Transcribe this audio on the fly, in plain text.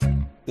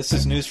This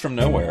is News from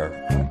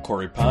Nowhere. I'm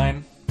Corey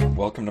Pine.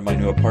 Welcome to my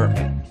new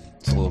apartment.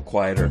 It's a little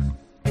quieter.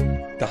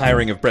 The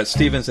hiring of Bret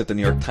Stephens at the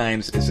New York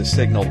Times is a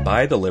signal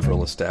by the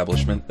liberal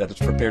establishment that it's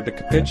prepared to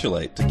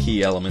capitulate to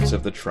key elements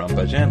of the Trump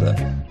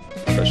agenda,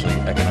 especially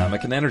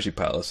economic and energy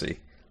policy.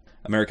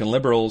 American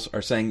liberals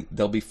are saying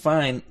they'll be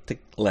fine to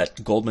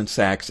let Goldman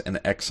Sachs and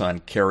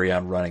Exxon carry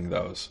on running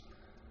those.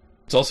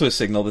 It's also a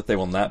signal that they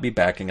will not be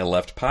backing a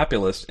left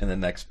populist in the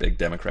next big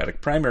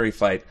Democratic primary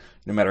fight,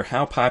 no matter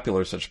how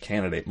popular such a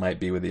candidate might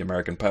be with the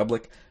American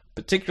public,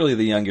 particularly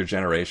the younger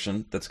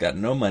generation that's got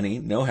no money,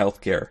 no health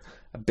care,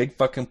 a big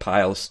fucking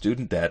pile of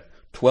student debt,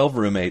 12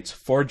 roommates,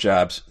 4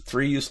 jobs,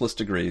 3 useless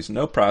degrees,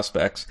 no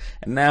prospects,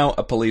 and now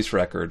a police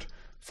record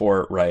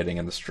for rioting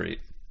in the street.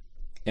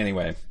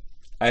 Anyway,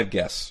 I have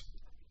guests.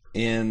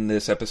 In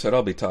this episode,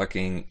 I'll be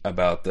talking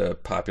about the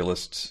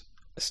populist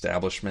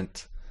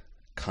establishment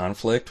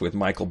conflict with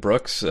Michael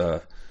Brooks,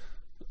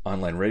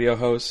 online radio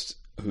host,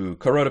 who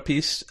co-wrote a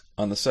piece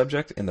on the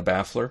subject in The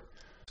Baffler.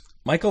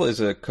 Michael is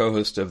a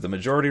co-host of The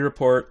Majority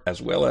Report,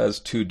 as well as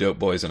Two Dope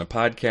Boys in a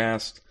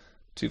Podcast,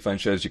 two fun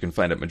shows you can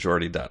find at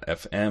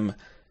majority.fm.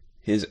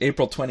 His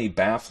April 20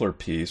 Baffler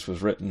piece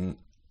was written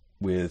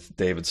with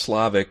David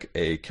Slavic,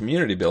 a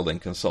community building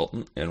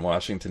consultant in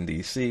Washington,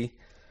 D.C.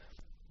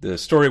 The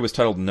story was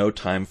titled No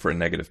Time for a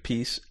Negative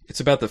Peace.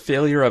 It's about the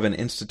failure of an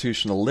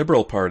institutional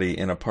liberal party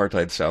in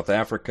apartheid South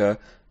Africa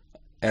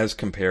as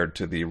compared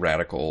to the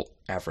radical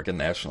African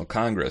National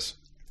Congress,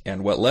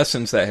 and what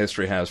lessons that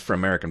history has for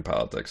American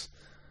politics.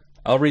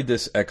 I'll read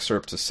this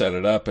excerpt to set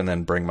it up and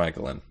then bring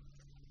Michael in.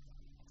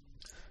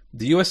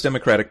 The U.S.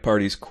 Democratic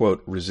Party's,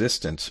 quote,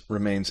 resistance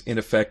remains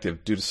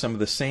ineffective due to some of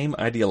the same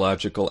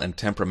ideological and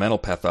temperamental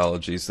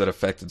pathologies that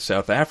affected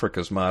South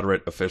Africa's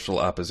moderate official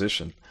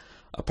opposition,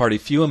 a party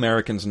few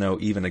Americans know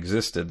even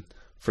existed,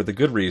 for the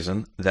good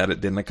reason that it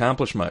didn't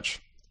accomplish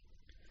much.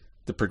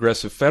 The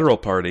Progressive Federal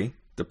Party,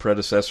 the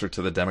predecessor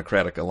to the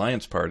Democratic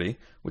Alliance Party,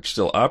 which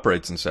still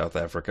operates in South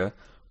Africa,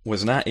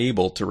 was not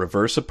able to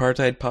reverse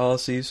apartheid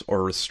policies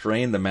or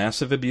restrain the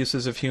massive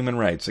abuses of human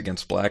rights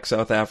against black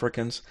South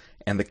Africans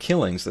and the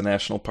killings the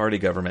National Party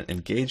government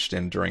engaged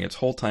in during its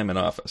whole time in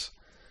office.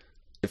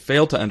 It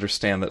failed to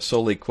understand that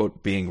solely,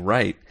 quote, being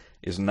right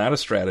is not a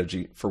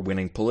strategy for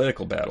winning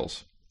political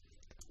battles.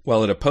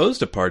 While it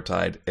opposed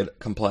apartheid, it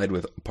complied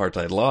with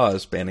apartheid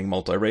laws banning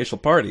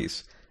multiracial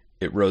parties.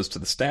 It rose to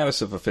the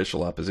status of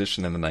official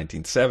opposition in the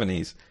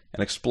 1970s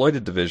and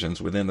exploited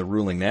divisions within the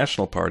ruling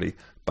National Party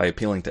by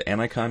appealing to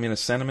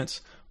anti-communist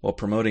sentiments while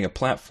promoting a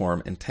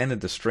platform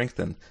intended to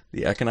strengthen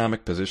the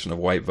economic position of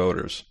white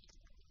voters.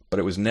 But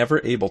it was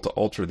never able to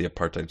alter the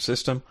apartheid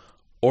system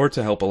or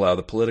to help allow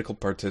the political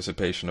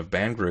participation of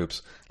banned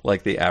groups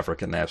like the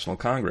African National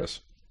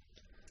Congress.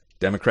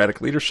 Democratic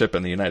leadership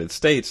in the United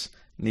States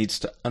needs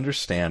to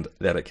understand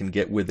that it can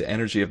get with the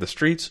energy of the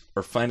streets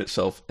or find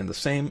itself in the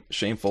same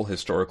shameful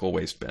historical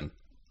waste bin.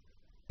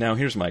 Now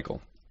here's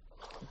Michael.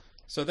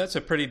 So that's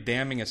a pretty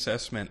damning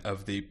assessment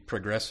of the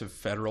Progressive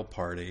Federal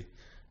Party.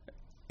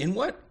 In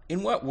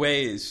what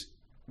ways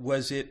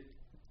was it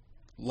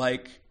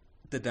like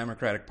the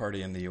Democratic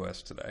Party in the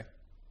U.S. today?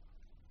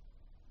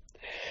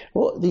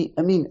 Well,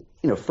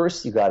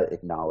 first you got to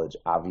acknowledge,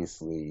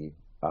 obviously,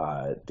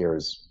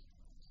 there's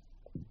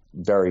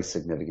very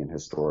significant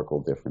historical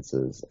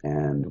differences,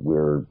 and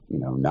we're,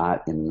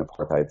 not in an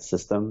apartheid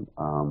system,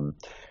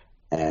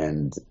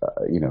 and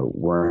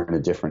we're in a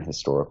different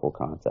historical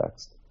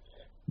context.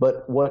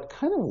 But what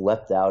kind of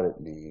leapt out at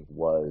me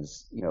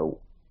was,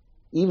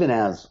 even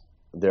as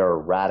there are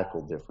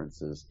radical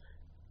differences,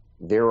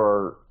 there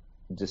are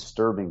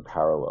disturbing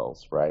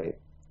parallels, right?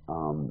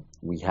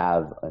 We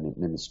have an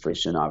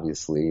administration,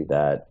 obviously,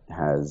 that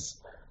has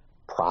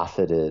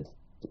profited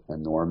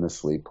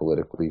enormously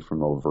politically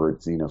from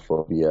overt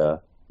xenophobia,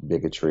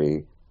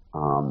 bigotry,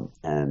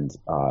 and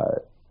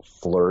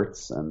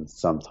flirts, and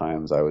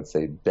sometimes I would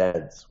say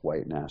beds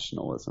white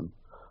nationalism.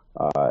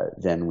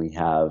 Then we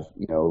have,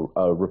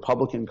 a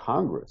Republican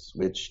Congress,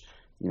 which,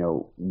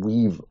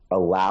 we've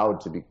allowed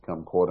to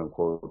become quote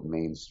unquote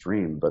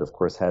mainstream, but of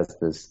course has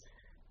this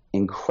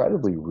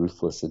incredibly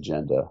ruthless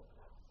agenda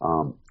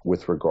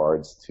with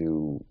regards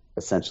to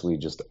essentially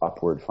just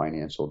upward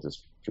financial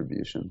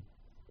distribution.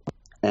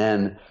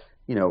 And,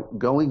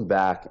 going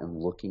back and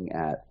looking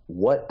at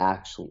what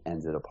actually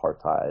ended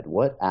apartheid,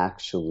 what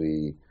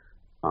actually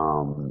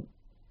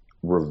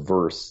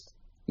reversed,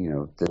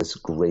 this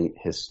great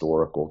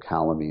historical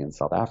calumny in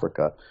South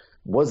Africa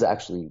was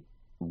actually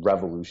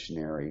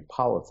revolutionary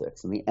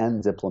politics. In the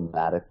end,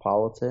 diplomatic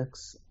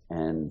politics.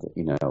 And,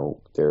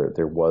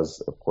 there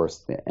was, of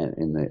course,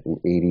 in the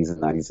 80s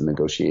and 90s, a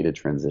negotiated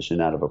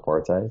transition out of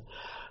apartheid.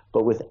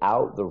 But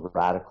without the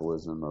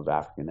radicalism of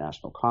African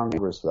National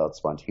Congress, without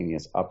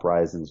spontaneous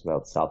uprisings,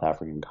 without South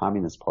African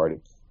Communist Party,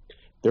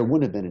 there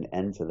wouldn't have been an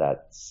end to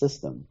that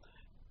system.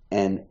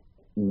 And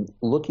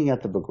looking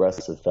at the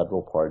Progressive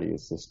Federal Party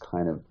is this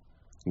kind of,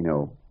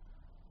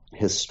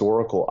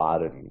 historical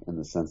oddity in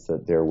the sense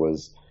that there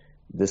was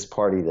this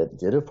party that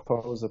did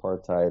oppose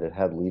apartheid. It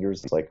had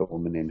leaders like a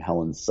woman named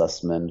Helen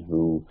Sussman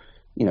who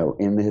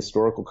in the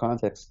historical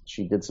context,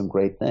 she did some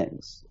great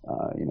things.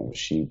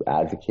 She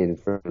advocated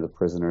for the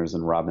prisoners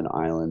in Robben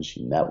Island.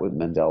 She met with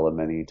Mandela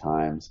many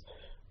times,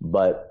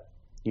 but,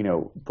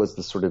 was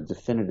the sort of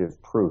definitive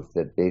proof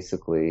that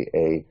basically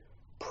a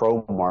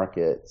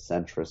pro-market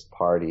centrist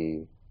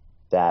party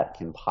that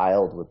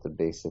compiled with the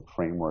basic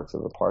frameworks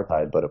of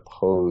apartheid, but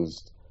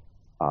opposed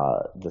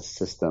the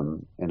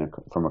system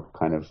from a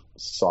kind of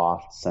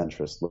soft,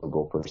 centrist,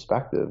 liberal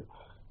perspective,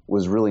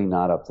 was really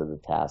not up to the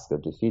task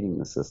of defeating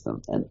the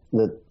system. And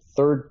the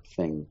third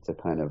thing to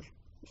kind of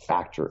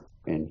factor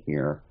in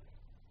here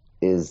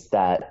is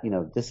that,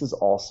 this is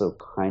also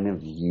kind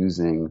of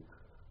using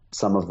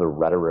some of the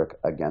rhetoric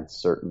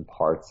against certain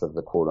parts of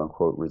the quote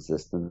unquote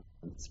resistance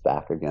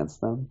back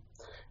against them,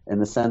 in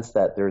the sense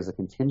that there's a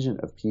contingent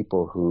of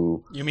people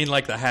who... You mean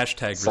like the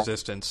hashtag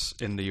resistance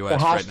in the U.S.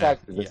 the right now? hashtag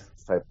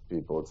resistance type of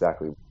people,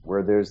 exactly,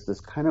 where there's this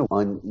kind of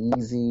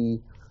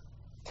uneasy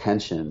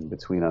tension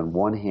between, on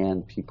one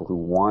hand, people who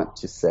want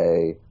to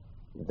say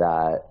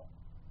that,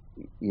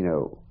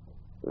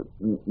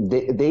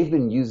 they've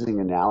been using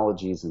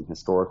analogies and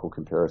historical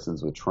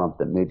comparisons with Trump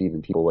that maybe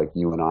even people like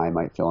you and I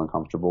might feel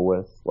uncomfortable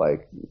with,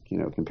 like,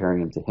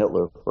 comparing him to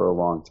Hitler for a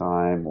long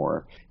time,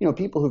 or,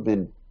 people who've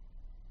been,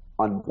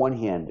 on one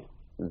hand,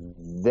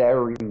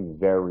 very,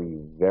 very,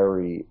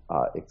 very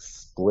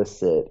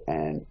explicit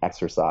and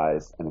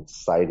exercised and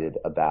excited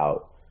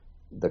about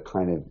the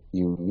kind of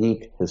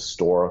unique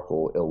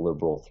historical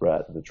illiberal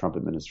threat of the Trump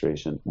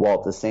administration, while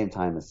at the same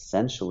time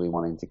essentially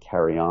wanting to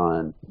carry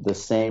on the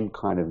same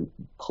kind of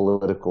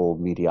political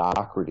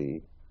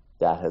mediocrity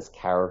that has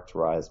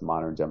characterized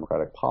modern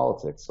democratic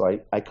politics. So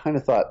I kind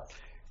of thought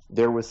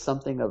there was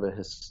something of a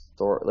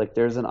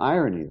there's an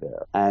irony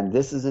there. And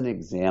this is an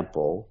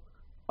example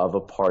of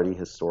a party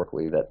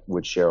historically that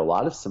would share a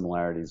lot of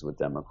similarities with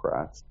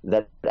Democrats,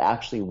 that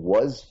actually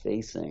was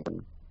facing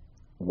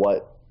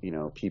what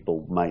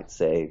people might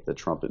say the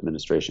Trump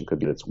administration could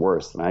be at its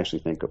worst. And I actually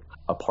think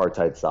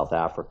apartheid South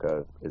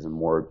Africa is a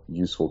more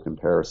useful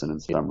comparison in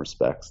some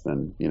respects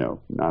than,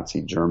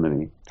 Nazi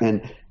Germany.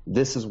 And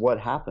this is what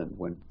happened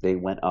when they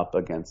went up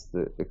against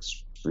the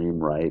extreme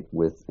right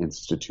with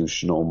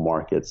institutional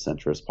market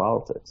centrist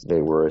politics.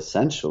 They were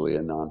essentially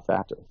a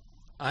non-factor.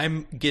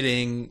 I'm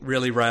getting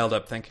really riled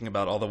up thinking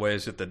about all the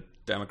ways that the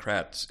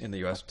Democrats in the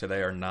U.S.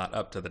 today are not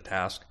up to the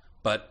task.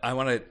 But I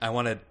want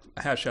to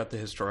hash out the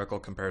historical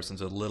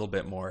comparisons a little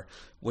bit more.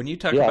 When you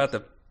talk about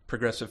the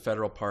Progressive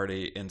Federal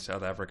Party in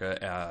South Africa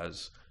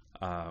as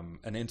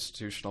an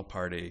institutional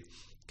party,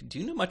 do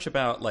you know much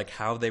about like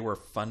how they were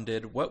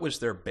funded? What was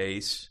their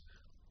base?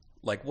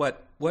 Like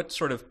what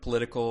sort of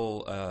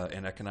political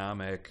and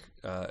economic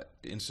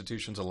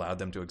institutions allowed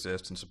them to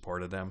exist and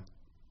supported them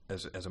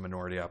as a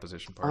minority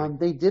opposition party?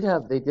 They did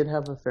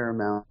have a fair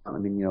amount. I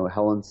mean,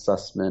 Helen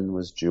Sussman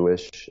was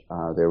Jewish.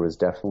 There was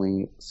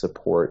definitely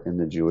support in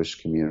the Jewish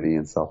community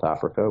in South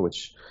Africa,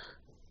 which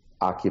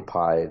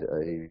occupied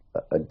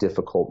a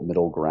difficult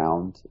middle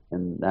ground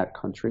in that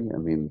country. I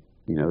mean,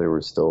 they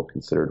were still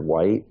considered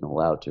white and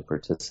allowed to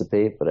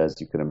participate, but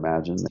as you can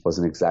imagine, it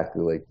wasn't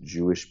exactly like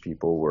Jewish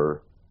people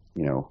were,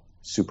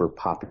 super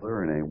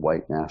popular in a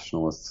white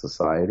nationalist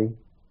society.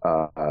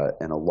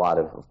 And a lot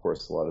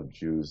of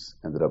Jews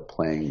ended up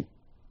playing,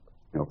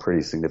 a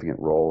pretty significant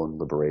role in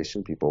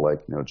liberation. People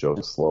like,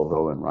 Joseph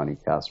Slovo and Ronnie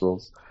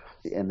Kasrils.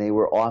 And they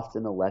were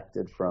often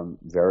elected from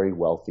very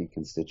wealthy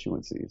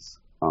constituencies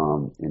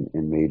in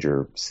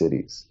major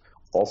cities.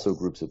 Also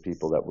groups of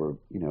people that were,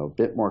 a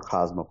bit more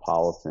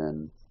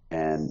cosmopolitan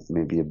and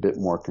maybe a bit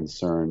more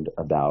concerned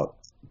about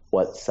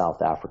what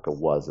South Africa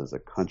was as a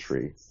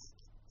country,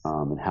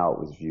 and how it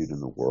was viewed in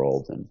the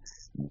world, and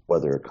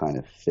whether it kind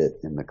of fit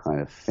in the kind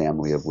of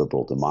family of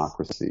liberal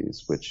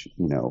democracies, which,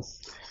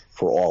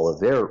 for all of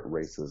their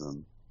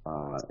racism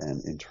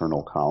and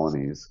internal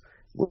colonies,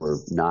 were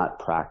not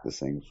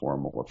practicing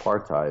formal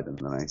apartheid in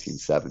the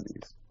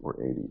 1970s or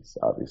 80s,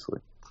 obviously.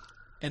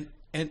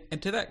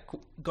 And to that,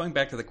 going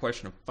back to the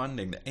question of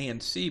funding, the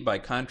ANC, by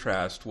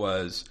contrast,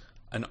 was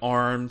an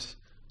armed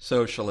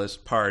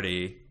socialist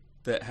party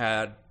that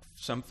had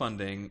some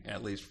funding,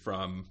 at least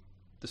from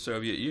the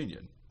Soviet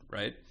Union,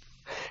 right?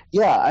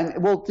 Yeah,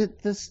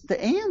 the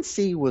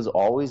ANC was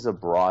always a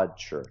broad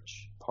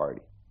church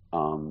party.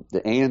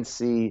 The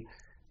ANC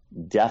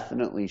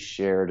definitely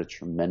shared a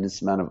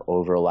tremendous amount of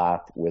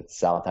overlap with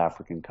South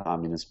African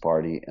Communist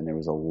Party, and there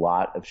was a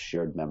lot of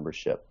shared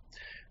membership.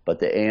 But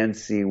the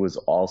ANC was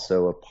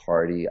also a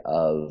party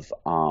of,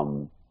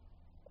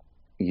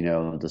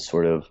 the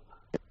sort of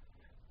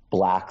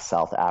black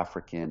South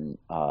African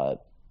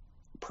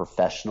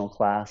professional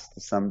class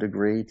to some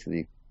degree, to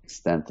the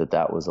extent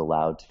that was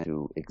allowed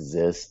to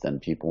exist, and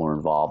people were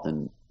involved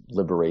in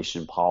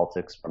liberation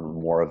politics from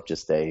more of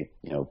just a,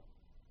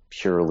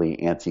 purely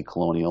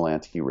anti-colonial,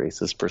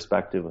 anti-racist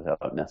perspective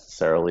without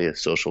necessarily a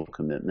social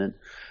commitment.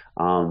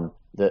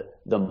 The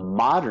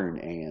modern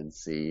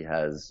ANC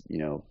has,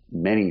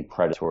 many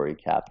predatory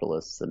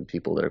capitalists and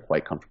people that are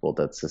quite comfortable with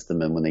that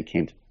system. And when they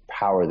came to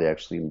power, they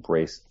actually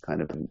embraced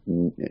kind of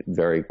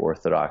very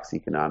orthodox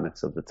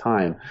economics of the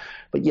time.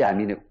 But yeah, I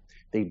mean,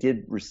 they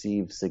did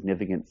receive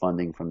significant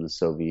funding from the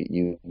Soviet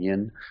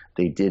Union.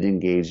 They did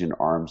engage in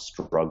armed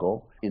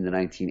struggle. In the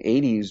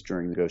 1980s,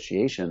 during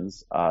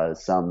negotiations,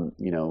 some,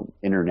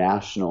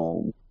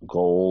 international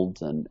gold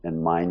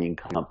and mining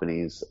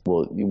companies,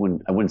 well,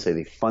 I wouldn't say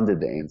they funded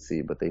the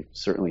ANC, but they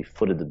certainly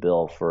footed the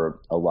bill for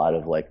a lot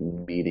of like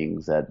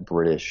meetings at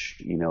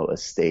British,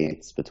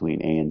 estates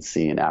between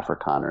ANC and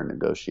Afrikaner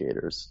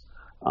negotiators.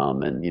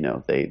 And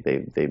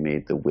they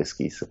made the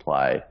whiskey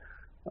supply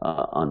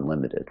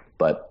unlimited.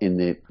 But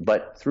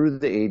through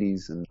the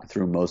 80s and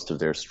through most of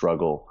their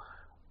struggle,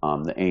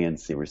 the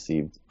ANC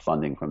received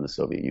funding from the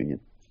Soviet Union.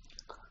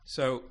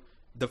 So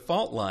the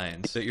fault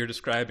lines that you're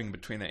describing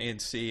between the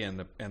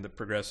ANC and the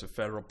Progressive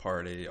Federal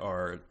Party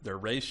they're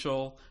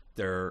racial,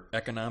 they're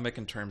economic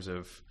in terms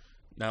of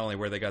not only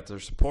where they got their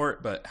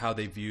support, but how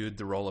they viewed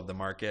the role of the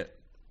market,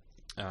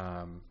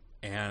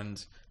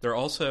 and they're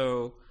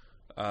also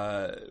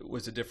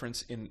was a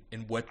difference in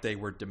what they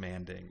were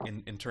demanding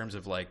in terms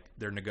of like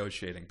their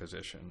negotiating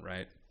position,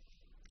 right?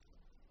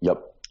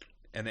 Yep.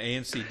 And the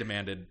ANC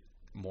demanded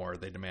more.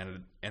 They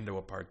demanded end to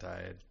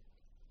apartheid,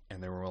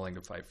 and they were willing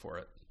to fight for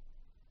it.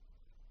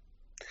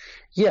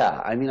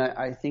 Yeah, I mean,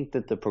 I think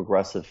that the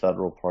Progressive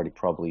Federal Party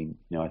probably,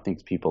 I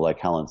think people like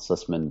Helen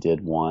Sussman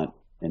did want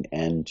an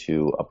end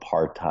to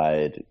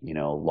apartheid,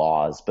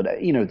 laws. But,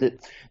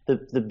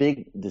 the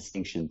big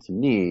distinction to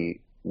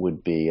me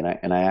would be,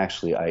 and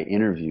I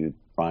interviewed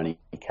Ronnie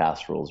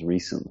Kasrils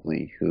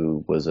recently,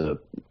 who was a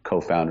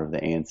co-founder of the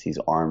ANC's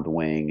armed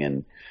wing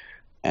and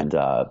ended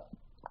up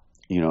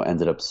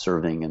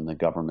serving in the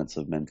governments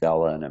of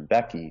Mandela and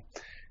Mbeki,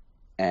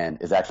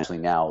 and is actually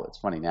now, it's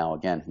funny now,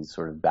 again, he's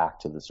sort of back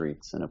to the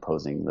streets and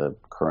opposing the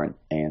current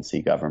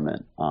ANC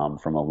government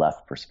from a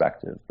left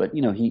perspective. But,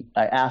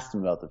 I asked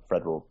him about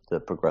the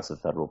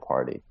Progressive Federal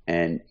Party,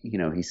 and,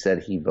 he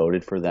said he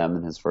voted for them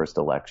in his first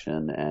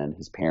election and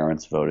his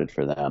parents voted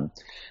for them.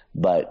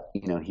 But,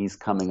 he's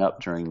coming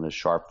up during the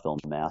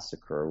Sharpeville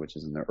massacre, which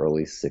is in the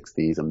early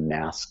 60s, a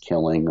mass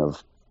killing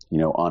of,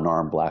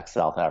 unarmed black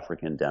South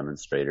African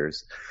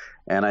demonstrators.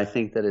 And I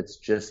think that it's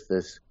just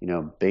this,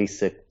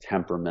 basic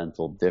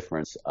temperamental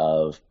difference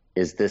of,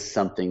 is this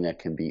something that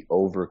can be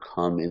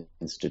overcome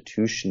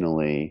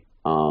institutionally,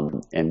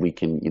 and we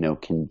can,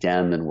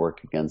 condemn and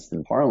work against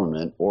in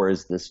Parliament, or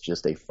is this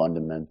just a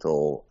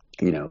fundamental,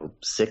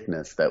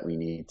 sickness that we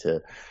need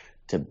to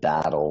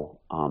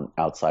battle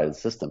outside of the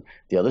system?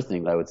 The other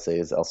thing that I would say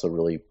is also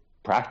really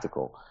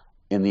practical.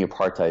 In the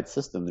apartheid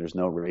system, there's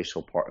no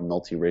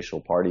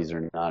multiracial parties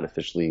are not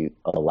officially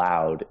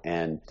allowed,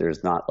 and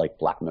there's not like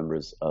black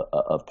members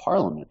of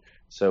parliament.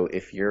 So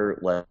if you're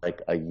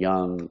like a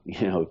young,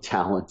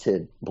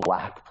 talented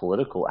black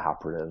political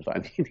operative,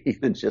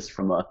 even just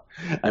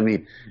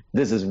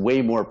this is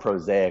way more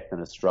prosaic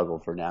than a struggle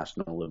for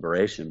national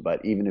liberation.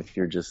 But even if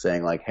you're just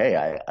saying like,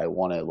 hey, I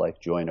want to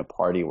like join a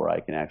party where I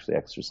can actually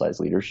exercise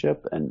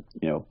leadership and,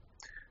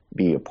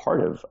 be a part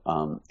of,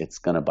 it's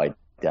going to by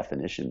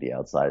definition be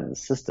outside of the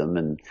system.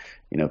 And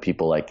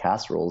people like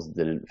Kasrils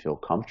didn't feel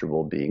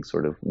comfortable being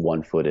sort of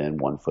 1 foot in,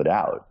 1 foot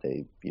out.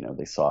 They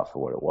saw it for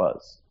what it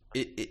was.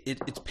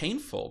 It's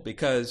painful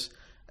because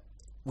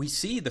we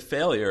see the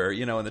failure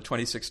in the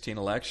 2016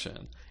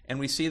 election, and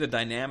we see the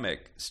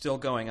dynamic still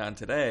going on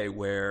today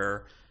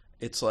where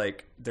it's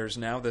like there's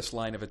now this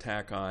line of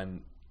attack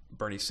on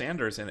Bernie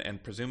Sanders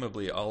and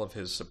presumably all of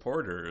his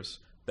supporters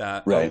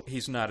that right.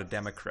 He's not a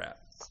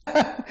Democrat.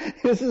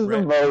 This is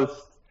right. The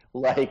most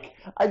like,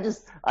 I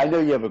know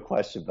you have a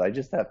question, but I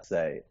just have to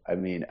say,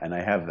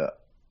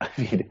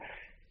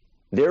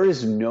 there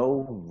is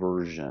no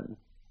version,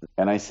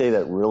 and I say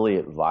that really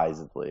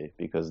advisedly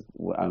because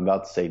I'm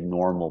about to say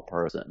normal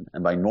person.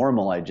 And by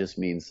normal, I just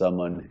mean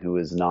someone who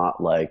is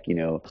not like,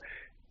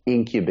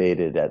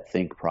 incubated at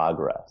Think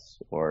Progress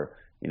or,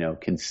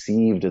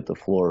 conceived at the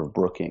floor of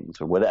Brookings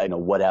or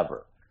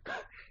whatever.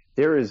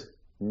 There is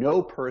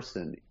no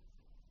person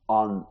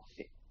on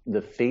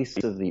the face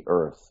of the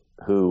earth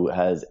who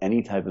has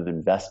any type of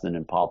investment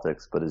in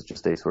politics, but is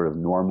just a sort of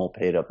normal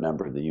paid up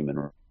member of the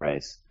human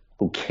race,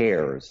 who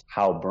cares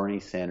how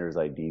Bernie Sanders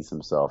IDs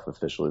himself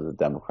officially as a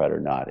Democrat or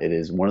not. It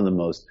is one of the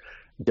most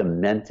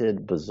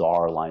demented,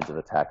 bizarre lines of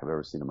attack I've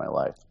ever seen in my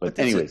life. But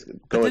anyways,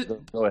 go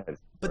ahead.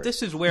 But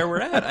this is where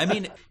we're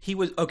at. He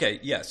was, okay,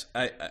 yes,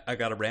 I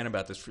got to rant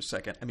about this for a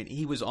second.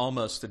 He was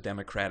almost the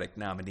Democratic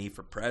nominee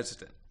for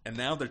president, and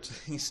now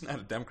he's not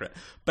a Democrat.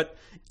 But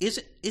is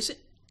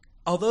it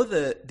although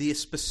the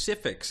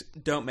specifics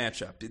don't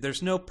match up,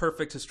 there's no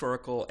perfect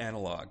historical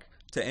analog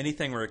to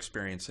anything we're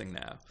experiencing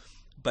now.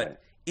 But right.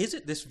 Is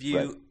it this view?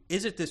 Right.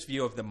 Is it this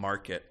view of the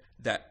market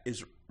that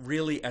is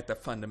really at the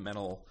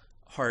fundamental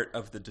heart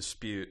of the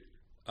dispute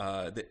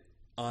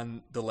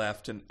on the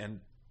left and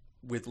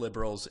with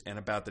liberals and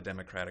about the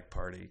Democratic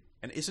Party?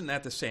 And isn't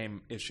that the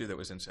same issue that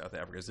was in South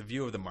Africa? Is the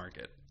view of the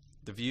market,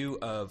 the view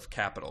of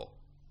capital,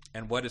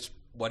 and what its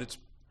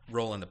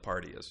role in the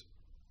party is?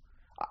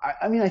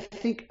 I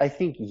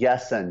think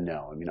yes and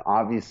no.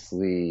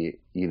 Obviously,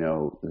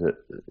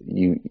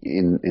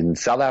 in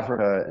South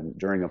Africa and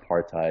during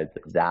apartheid,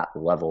 that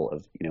level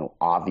of,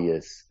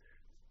 obvious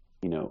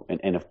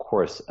and of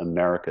course,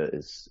 America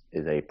is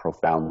a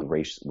profoundly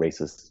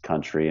racist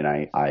country, and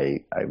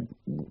I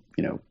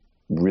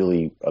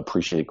really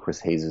appreciated Chris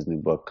Hayes' new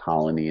book,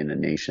 Colony and a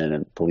Nation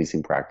and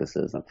Policing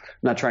Practices. I'm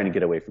not trying to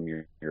get away from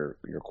your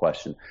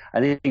question. I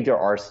think there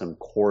are some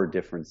core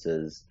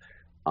differences,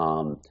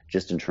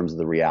 just in terms of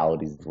the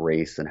realities of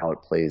race and how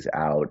it plays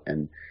out,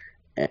 and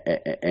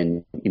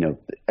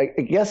I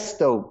guess,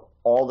 though,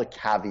 all the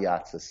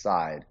caveats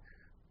aside,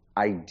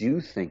 I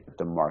do think that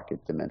the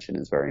market dimension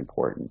is very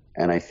important.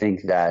 And I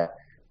think that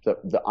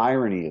the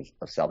irony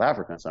of South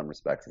Africa in some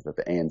respects is that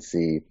the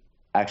ANC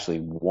actually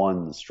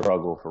won the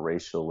struggle for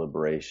racial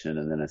liberation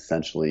and then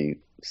essentially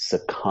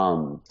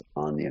succumbed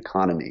on the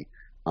economy.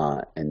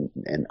 And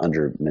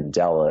under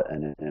Mandela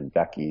and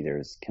Mbeki,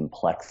 there's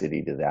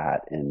complexity to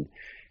that. And,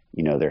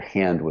 their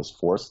hand was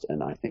forced.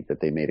 And I think that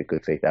they made a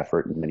good faith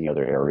effort in many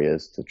other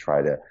areas to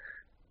try to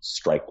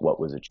strike what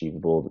was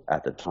achievable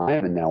at the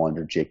time. And now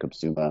under Jacob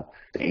Zuma,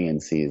 the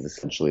ANC is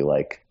essentially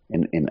like,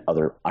 in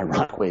other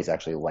ironic ways,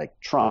 actually like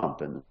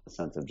Trump, in the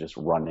sense of just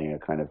running a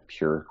kind of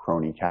pure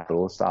crony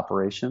capitalist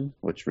operation,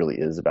 which really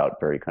is about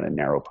very kind of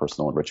narrow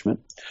personal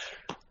enrichment.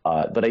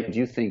 But I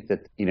do think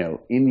that,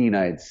 in the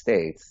United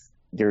States,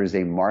 there is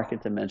a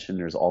market dimension.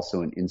 There's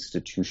also an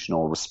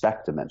institutional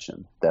respect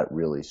dimension that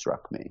really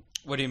struck me.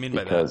 What do you mean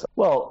by that?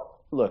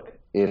 Well, look,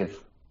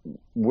 if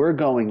we're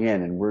going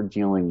in and we're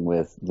dealing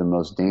with the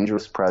most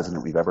dangerous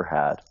president we've ever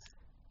had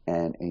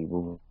and a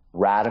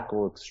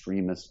radical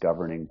extremist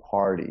governing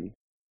party,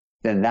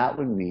 then that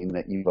would mean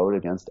that you vote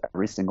against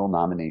every single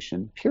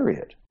nomination,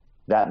 period.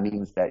 That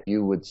means that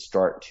you would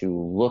start to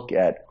look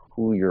at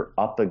who you're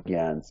up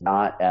against,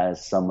 not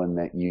as someone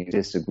that you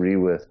disagree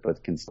with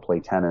but can play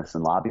tennis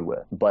and lobby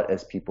with, but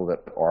as people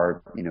that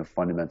are,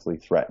 fundamentally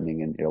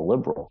threatening and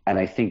illiberal. And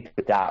I think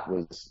that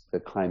was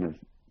the kind of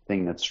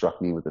thing that struck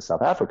me with the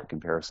South Africa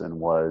comparison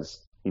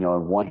was,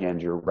 on one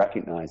hand, you're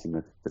recognizing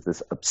that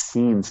this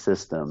obscene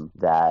system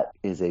that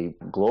is a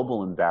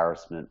global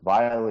embarrassment,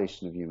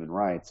 violation of human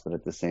rights, but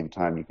at the same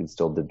time, you can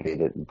still debate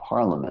it in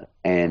Parliament.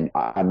 And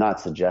I'm not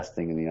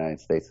suggesting in the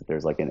United States that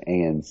there's like an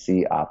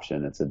ANC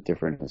option. It's a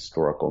different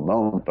historical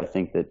moment. But I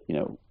think that,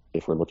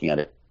 if we're looking at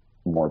it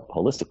more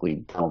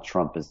holistically, Donald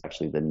Trump is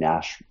actually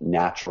the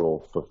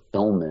natural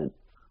fulfillment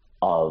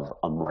of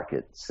a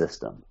market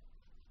system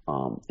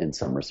in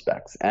some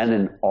respects.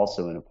 And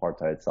also in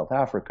apartheid South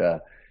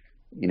Africa,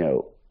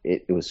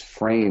 it was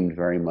framed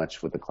very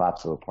much with the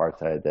collapse of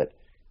apartheid that,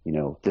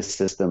 this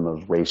system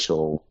of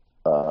racial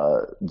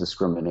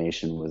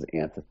discrimination was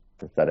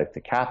antipathetic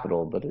to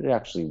capital, but it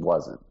actually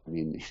wasn't. I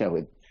mean,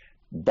 it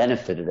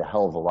benefited a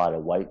hell of a lot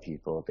of white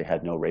people if they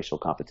had no racial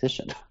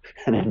competition,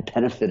 and it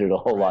benefited a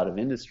whole lot of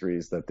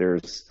industries that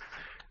there's,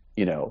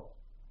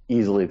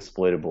 easily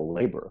exploitable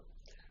labor.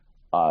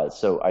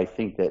 So I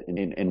think that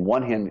in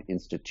one hand,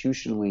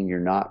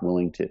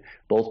 institutionally,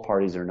 both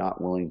parties are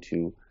not willing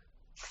to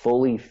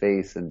fully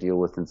face and deal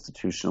with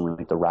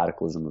institutionally the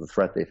radicalism of the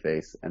threat they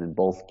face. And in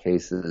both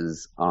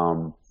cases,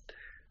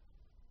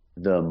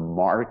 the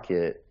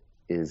market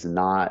is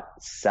not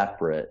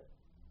separate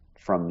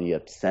from the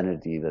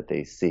obscenity that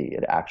they see.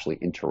 It actually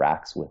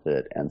interacts with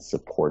it and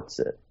supports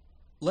it.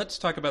 Let's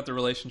talk about the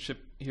relationship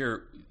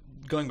here,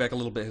 going back a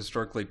little bit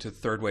historically to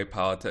third way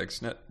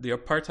politics. Now, the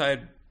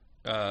apartheid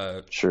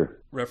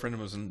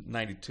referendum was in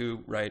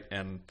 92, right?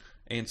 And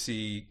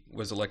ANC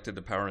was elected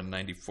to power in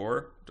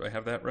 94. Do I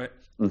have that right?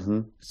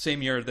 Mm-hmm.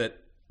 Same year that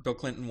Bill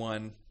Clinton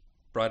won,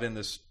 brought in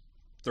this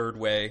third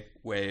way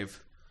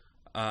wave.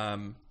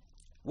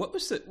 What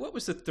was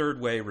the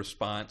third way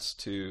response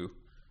to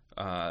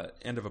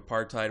end of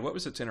apartheid? What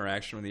was its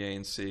interaction with the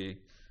ANC?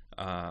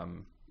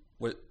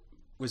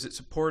 Was it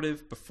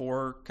supportive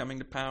before coming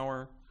to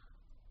power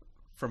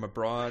from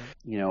abroad?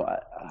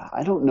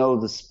 I don't know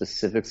the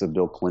specifics of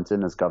Bill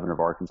Clinton as governor of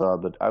Arkansas,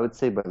 but I would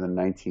say by the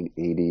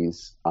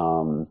 1980s,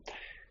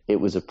 it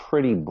was a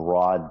pretty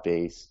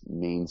broad-based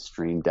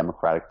mainstream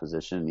Democratic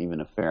position. Even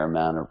a fair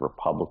amount of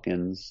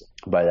Republicans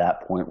by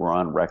that point were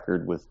on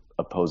record with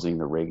opposing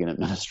the Reagan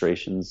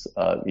administration's,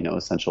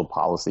 essential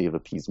policy of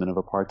appeasement of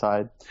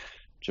apartheid,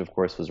 which of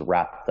course was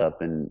wrapped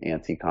up in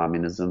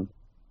anti-communism.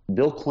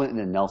 Bill Clinton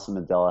and Nelson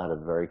Mandela had a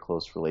very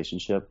close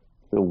relationship.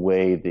 The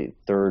way the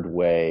third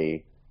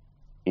way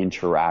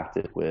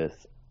interacted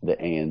with the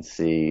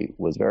ANC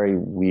was very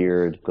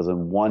weird because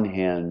on one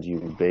hand,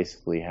 you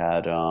basically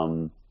had,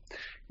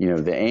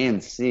 the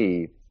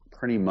ANC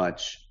pretty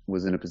much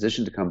was in a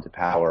position to come to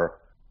power.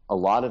 A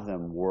lot of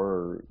them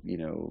were,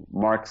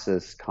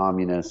 Marxists,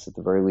 communists, at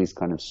the very least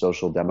kind of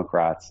social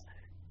democrats,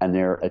 and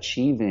they're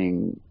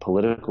achieving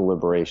political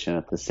liberation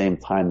at the same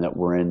time that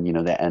we're in,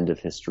 the end of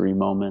history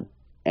moment.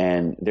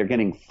 And they're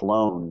getting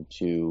flown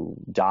to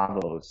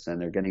Davos,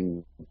 and they're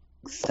getting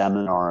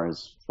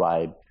seminars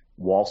by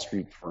Wall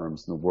Street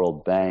firms and the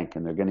World Bank,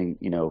 and they're getting,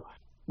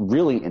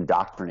 really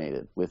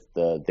indoctrinated with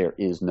there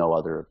is no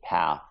other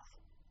path.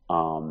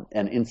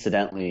 And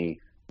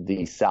incidentally,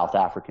 the South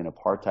African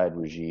apartheid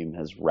regime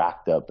has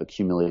racked up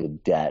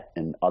accumulated debt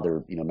and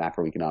other,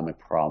 macroeconomic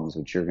problems,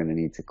 which you're going to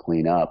need to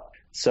clean up.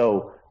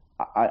 So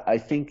I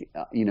think,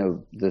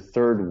 the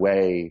third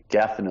way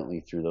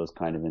definitely through those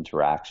kind of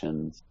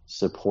interactions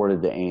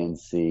supported the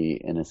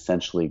ANC in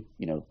essentially,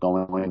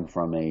 going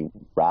from a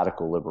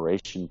radical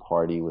liberation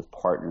party with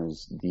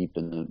partners deep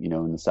in the,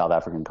 in the South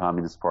African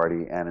Communist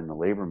Party and in the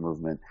labor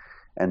movement,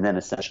 and then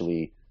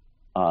essentially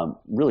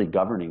really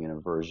governing in a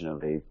version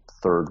of a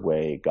third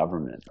way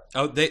government.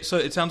 So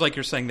it sounds like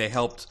you're saying the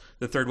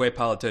third way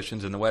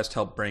politicians in the West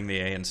helped bring the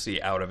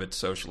ANC out of its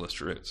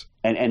socialist roots.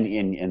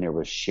 And there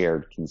was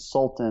shared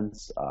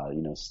consultants,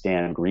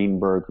 Stan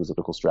Greenberg, who's a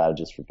political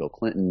strategist for Bill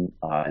Clinton,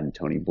 and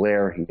Tony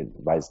Blair. He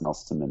advised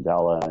Nelson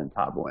Mandela and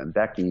Thabo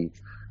Mbeki.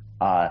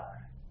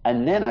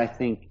 And then I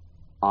think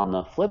on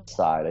the flip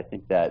side, I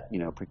think that,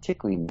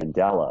 particularly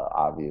Mandela,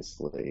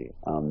 obviously,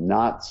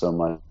 not so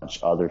much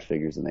other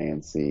figures in the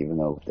ANC, even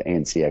though the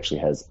ANC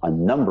actually has a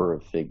number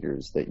of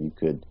figures that you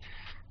could,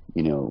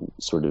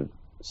 sort of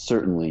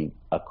certainly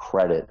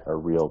accredit a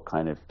real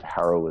kind of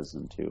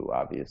heroism to,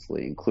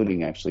 obviously,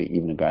 including actually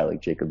even a guy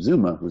like Jacob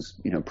Zuma, who's,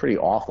 pretty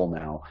awful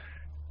now,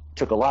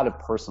 took a lot of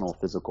personal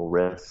physical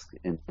risk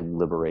in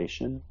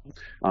liberation.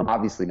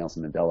 Obviously,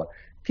 Nelson Mandela.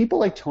 People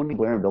like Tony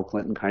Blair and Bill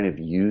Clinton kind of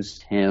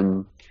used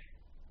him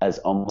as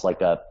almost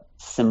like a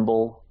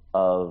symbol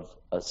of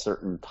a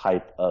certain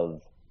type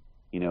of,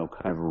 kind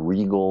of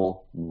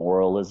regal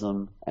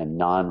moralism and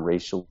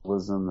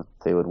non-racialism that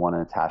they would want to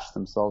attach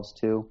themselves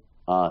to.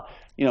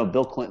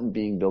 Bill Clinton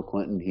being Bill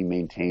Clinton, he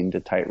maintained a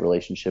tight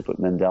relationship with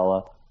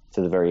Mandela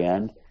to the very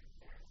end.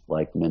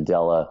 Like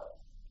Mandela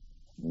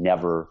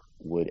never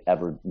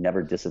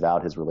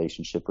disavowed his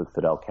relationship with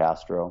Fidel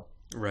Castro.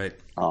 Right.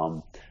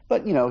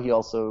 But, he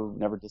also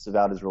never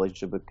disavowed his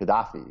relationship with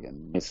Gaddafi,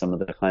 and some of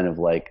the kind of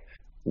like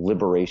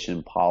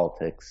liberation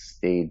politics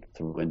stayed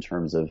through in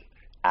terms of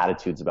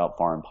attitudes about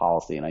foreign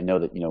policy. And I know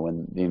that,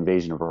 when the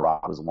invasion of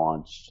Iraq was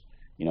launched,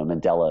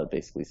 Mandela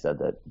basically said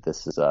that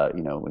this is, I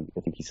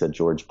think he said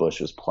George Bush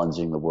was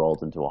plunging the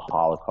world into a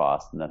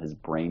Holocaust and that his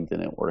brain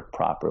didn't work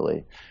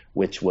properly,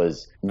 which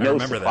was no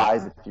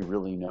surprise if you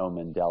really know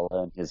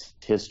Mandela and his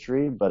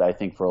history. But I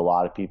think for a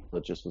lot of people,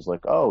 it just was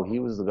like, oh, he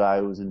was the guy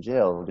who was in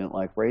jail who didn't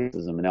like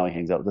racism, and now he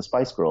hangs out with the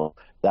Spice Girl.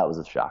 That was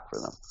a shock for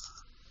them.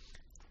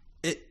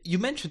 You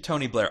mentioned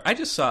Tony Blair. I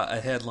just saw a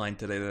headline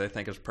today that I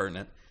think is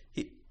pertinent.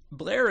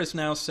 Blair is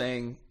now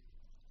saying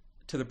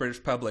to the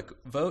British public,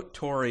 vote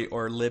Tory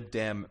or Lib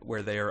Dem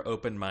where they are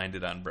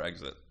open-minded on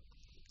Brexit,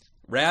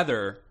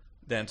 rather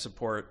than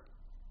support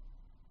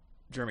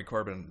Jeremy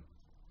Corbyn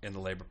in the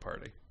Labour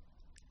Party.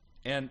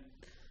 And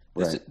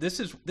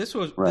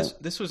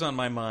this was on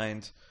my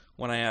mind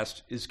when I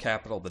asked, is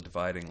capital the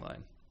dividing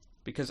line?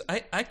 Because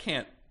I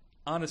can't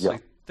honestly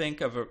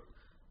think of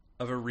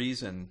a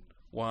reason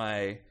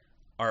why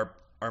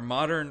our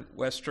modern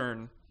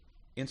Western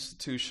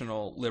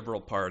institutional liberal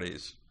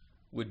parties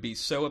would be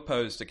so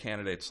opposed to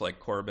candidates like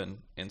Corbyn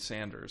and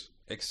Sanders,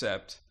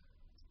 except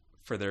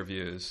for their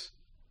views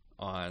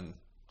on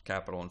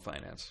capital and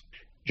finance.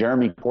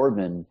 Jeremy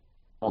Corbyn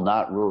will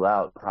not rule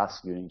out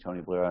prosecuting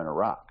Tony Blair in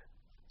Iraq.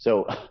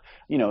 So,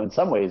 in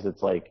some ways,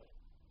 it's like,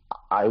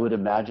 I would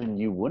imagine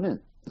you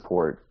wouldn't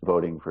support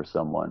voting for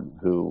someone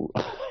who,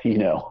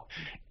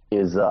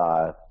 is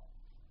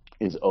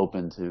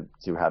open to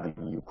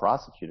having you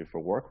prosecuted for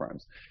war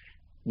crimes.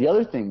 The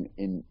other thing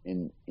in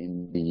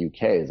the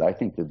UK is I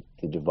think the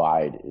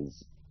divide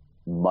is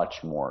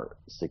much more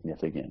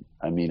significant.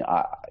 I mean,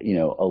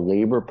 a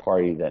Labour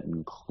Party that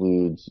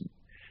includes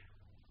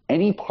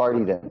any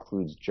party that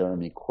includes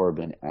Jeremy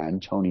Corbyn and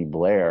Tony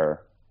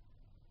Blair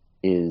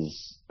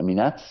is,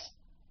 because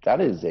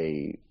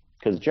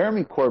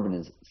Jeremy Corbyn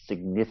is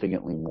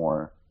significantly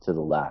more to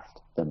the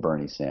left than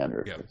Bernie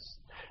Sanders. Yep.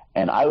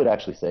 And I would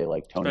actually say,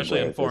 like, Tony Especially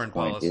Blair at this point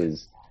policy.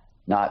 Is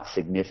not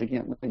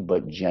significantly,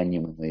 but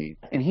genuinely,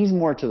 and he's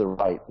more to the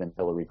right than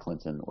Hillary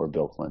Clinton or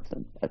Bill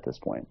Clinton at this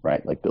point,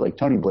 right? Like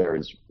Tony Blair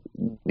is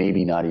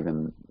maybe not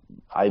even,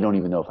 I don't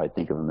even know if I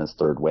think of him as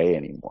third way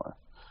anymore,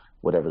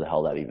 whatever the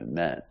hell that even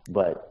meant,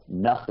 but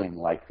nothing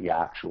like the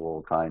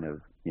actual kind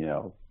of,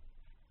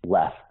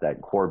 left that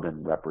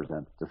Corbyn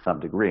represents to some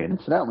degree. And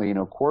incidentally,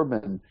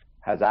 Corbyn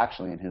has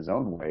actually in his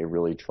own way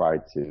really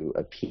tried to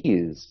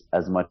appease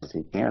as much as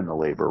he can the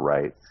Labour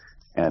right.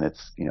 And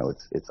it's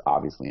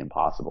obviously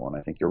impossible. And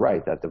I think you're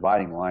right. That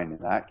dividing line in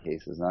that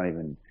case is not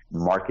even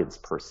markets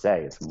per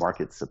se. It's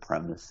market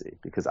supremacy,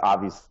 because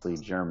obviously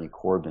Jeremy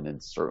Corbyn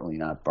and certainly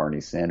not Bernie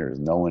Sanders.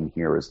 No one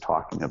here is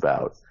talking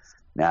about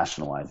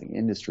nationalizing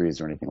industries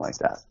or anything like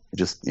that.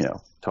 Just,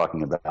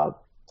 talking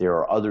about there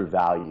are other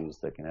values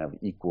that can have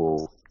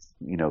equal,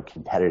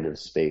 competitive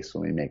space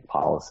when we make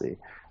policy.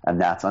 And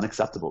that's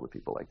unacceptable to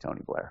people like Tony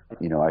Blair. I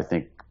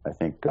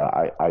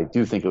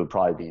do think it would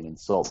probably be an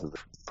insult to the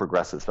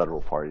Progressive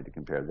Federal Party to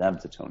compare them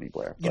to Tony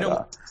Blair.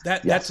 But,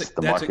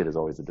 the market is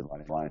always a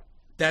dividing line.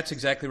 That's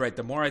exactly right.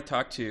 The more I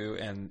talk to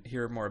and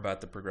hear more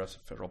about the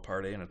Progressive Federal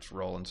Party and its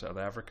role in South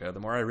Africa,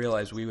 the more I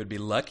realize we would be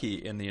lucky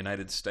in the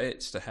United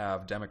States to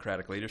have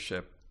democratic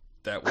leadership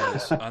that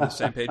was on the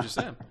same page as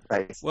them.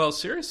 Right. Well,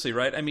 seriously,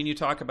 right? I mean, you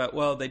talk about,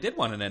 well, they did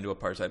want an end to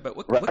apartheid,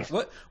 but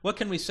Right. what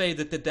can we say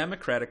that the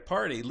Democratic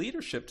Party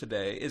leadership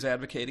today is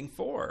advocating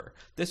for?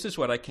 This is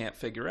what I can't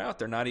figure out.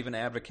 They're not even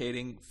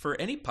advocating for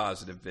any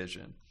positive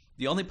vision.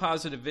 The only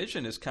positive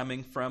vision is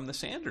coming from the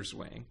Sanders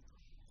wing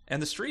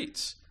and the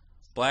streets.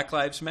 Black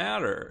Lives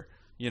Matter,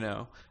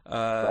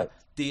 Right.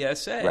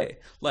 DSA, Right.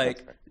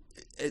 like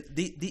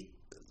Right.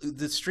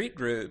 the street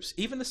groups,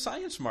 even the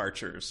science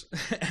marchers,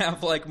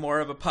 have like more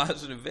of a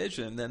positive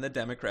vision than the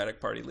Democratic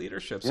Party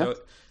leadership. Yeah.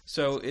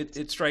 So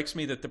it strikes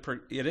me that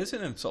it is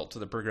an insult to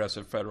the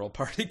Progressive Federal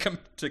Party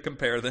to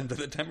compare them to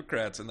the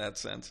Democrats in that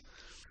sense.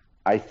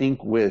 I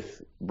think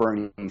with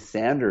Bernie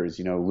Sanders,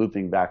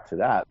 looping back to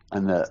that,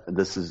 and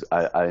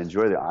I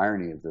enjoy the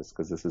irony of this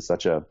because this is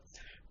such a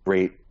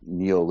great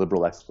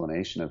neoliberal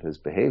explanation of his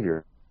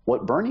behavior.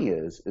 What Bernie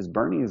is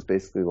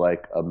basically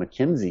like a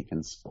McKinsey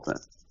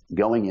consultant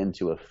going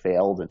into a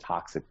failed and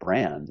toxic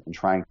brand and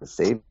trying to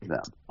save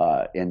them.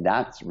 And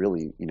that's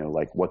really,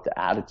 like what the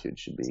attitude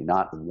should be,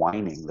 not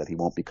whining that he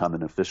won't become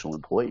an official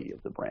employee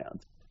of the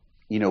brand.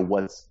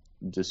 What's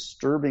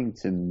disturbing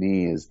to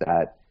me is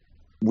that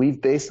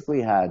we've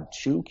basically had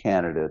two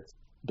candidates,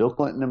 Bill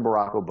Clinton and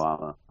Barack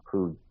Obama,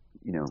 who,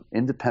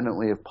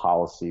 independently of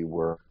policy,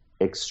 were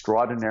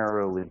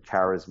extraordinarily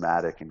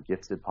charismatic and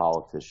gifted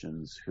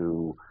politicians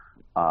who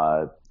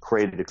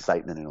created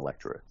excitement in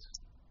electorates.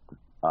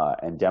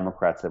 And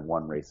Democrats have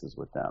won races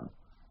with them.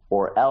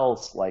 Or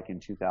else, like in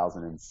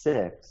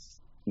 2006,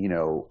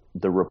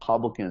 the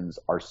Republicans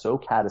are so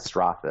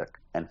catastrophic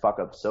and fuck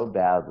up so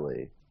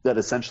badly that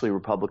essentially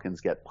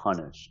Republicans get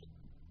punished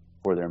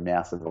for their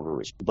massive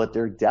overreach. But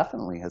there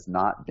definitely has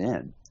not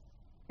been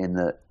in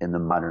the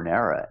modern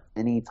era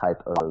any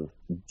type of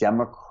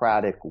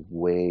democratic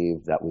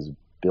wave that was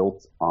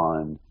built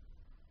on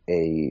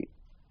a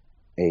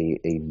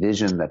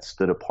vision that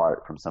stood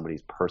apart from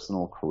somebody's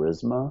personal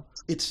charisma.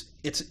 It's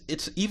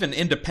even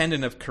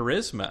independent of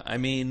charisma. I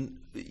mean,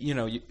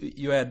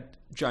 you had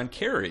John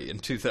Kerry in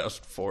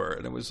 2004,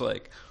 and it was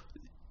like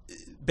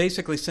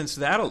basically since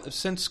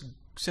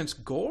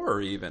Gore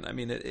even. I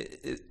mean,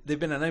 they've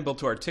been unable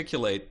to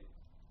articulate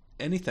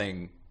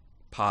anything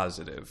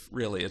positive,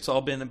 really. It's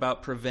all been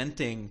about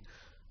preventing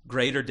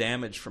greater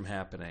damage from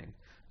happening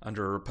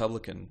under a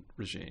Republican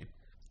regime.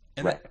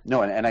 And right.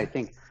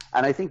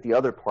 I think the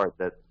other part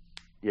that,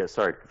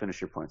 sorry, finish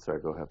your point.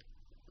 Sorry, go ahead.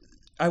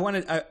 I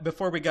wanted,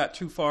 before we got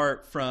too far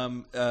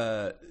from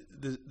the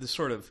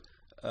sort of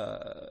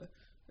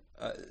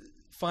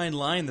fine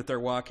line that they're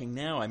walking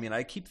now. I mean,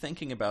 I keep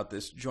thinking about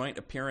this joint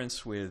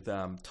appearance with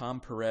Tom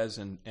Perez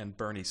and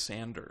Bernie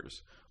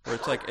Sanders, where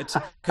it's like it's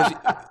because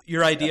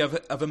your idea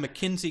of a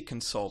McKinsey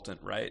consultant,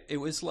 right? It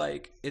was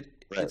like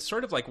Right. It's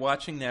sort of like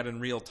watching that in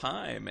real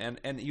time,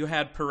 and you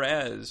had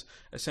Perez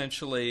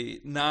essentially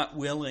not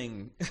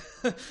willing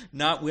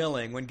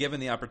when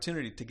given the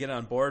opportunity to get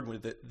on board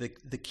with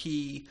the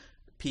key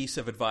piece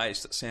of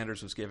advice that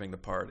Sanders was giving the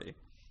party,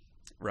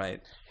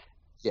 right?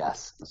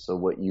 Yes. So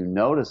what you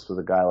notice with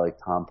a guy like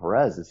Tom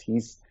Perez is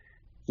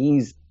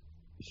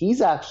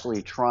he's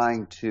actually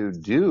trying to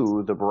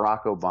do the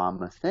Barack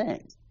Obama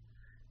thing.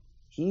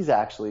 He's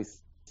actually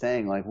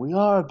saying like, we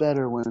are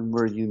better when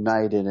we're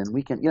united and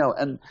we can,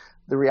 and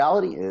the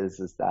reality is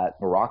that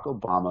Barack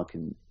Obama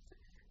can,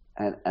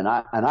 and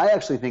I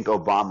actually think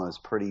Obama is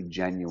pretty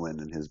genuine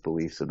in his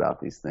beliefs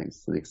about these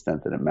things to the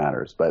extent that it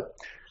matters, but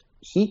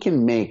he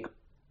can make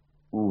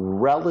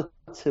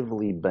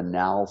relatively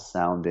banal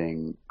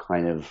sounding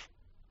kind of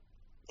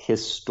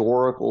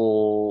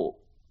historical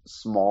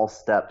small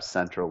step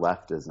center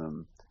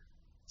leftism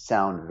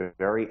sound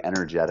very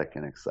energetic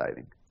and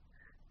exciting.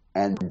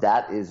 And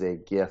that is a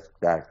gift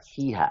that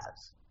he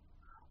has.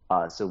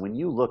 So when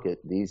you look at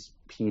these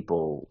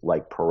people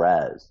like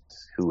Perez,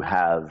 who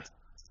have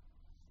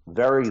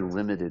very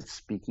limited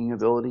speaking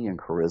ability and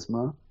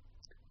charisma,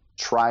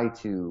 try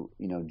to,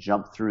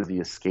 jump through the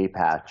escape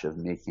hatch of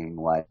making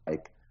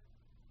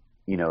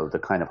the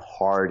kind of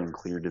hard and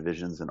clear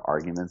divisions and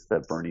arguments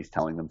that Bernie's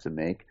telling them to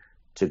make,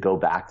 to go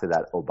back to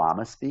that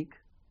Obama speak,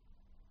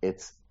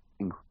 it's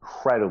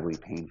incredibly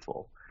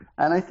painful.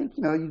 And I think,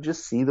 you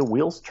just see the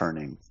wheels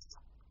turning.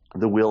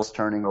 The wheels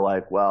turning are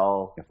like,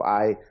 well,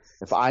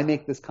 if I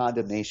make this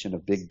condemnation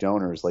of big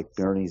donors like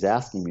Bernie's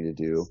asking me to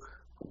do,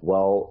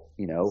 well,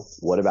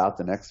 what about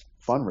the next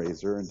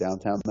fundraiser in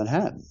downtown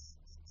Manhattan?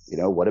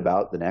 What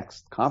about the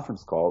next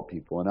conference call with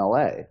people in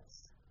LA?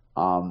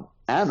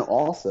 And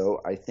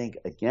also, I think,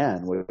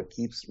 again, what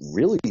keeps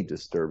really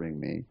disturbing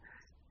me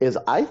is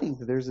I think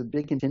that there's a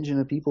big contingent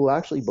of people who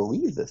actually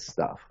believe this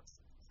stuff.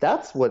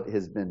 That's what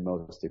has been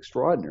most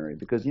extraordinary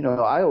because,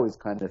 I always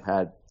kind of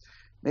had,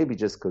 maybe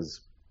just because,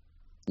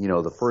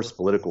 the first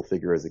political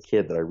figure as a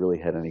kid that I really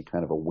had any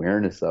kind of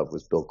awareness of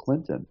was Bill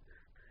Clinton.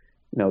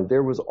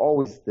 There was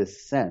always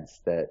this sense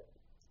that,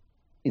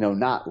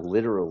 not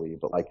literally,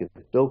 but like if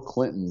Bill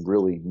Clinton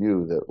really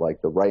knew that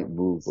like the right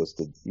move was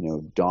to,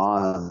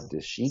 don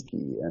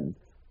dashiki and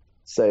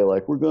say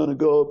like, we're going to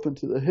go up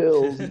into the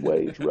hills and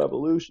wage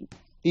revolution.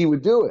 he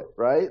would do it,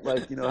 right?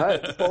 Like, hey,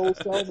 the polls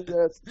tell me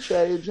that's the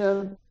Che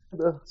agenda,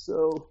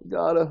 so we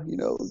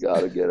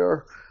gotta get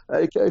our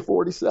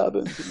AK-47s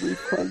and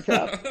reclaim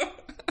capital.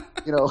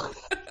 You know,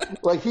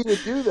 like he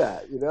would do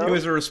that. He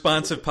was a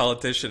responsive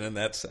politician in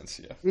that sense.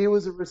 Yeah, he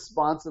was a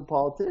responsive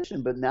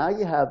politician. But now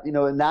you have,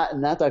 and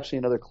that's actually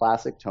another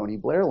classic Tony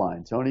Blair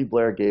line. Tony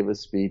Blair gave a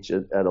speech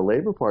at a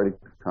Labor Party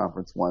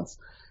conference once,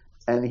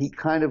 and he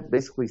kind of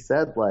basically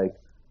said, like,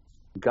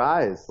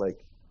 guys,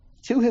 like,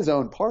 to his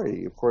own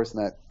party, of course,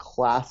 in that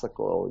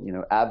classical,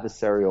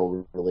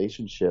 adversarial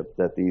relationship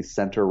that these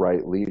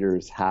center-right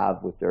leaders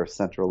have with their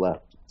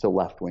center-left to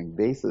left-wing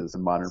bases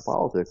in modern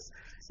politics.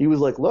 He was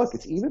like, look,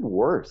 it's even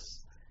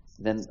worse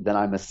than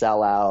I'm a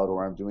sellout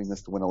or I'm doing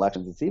this to win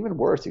elections. It's even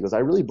worse. He goes, I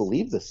really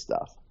believe this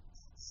stuff.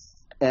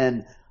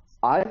 And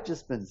I've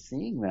just been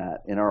seeing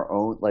that in our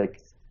own,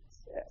 like,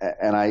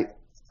 and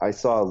I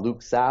saw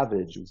Luke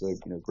Savage, who's a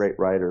great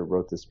writer,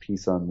 wrote this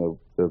piece on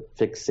the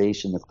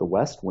fixation of the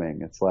West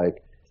Wing. It's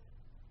like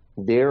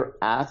there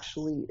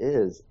actually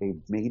is a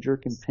major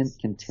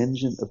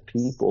contingent of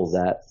people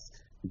that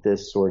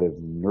this sort of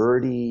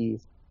nerdy,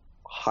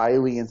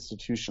 highly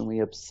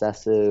institutionally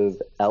obsessive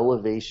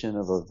elevation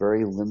of a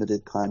very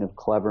limited kind of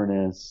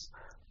cleverness,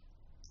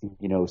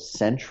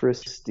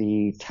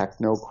 centristy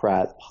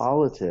technocrat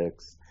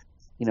politics,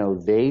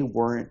 they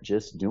weren't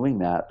just doing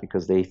that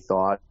because they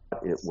thought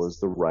it was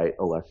the right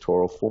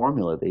electoral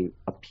formula. They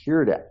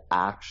appear to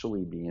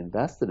actually be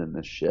invested in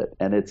this shit.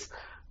 And it's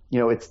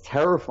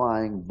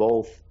terrifying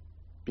both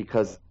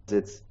because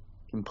it's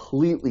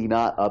completely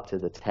not up to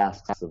the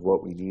tasks of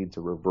what we need to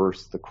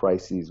reverse the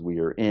crises we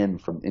are in,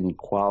 from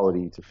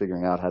inequality to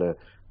figuring out how to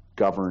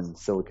govern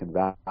Silicon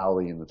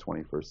Valley in the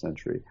 21st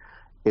century.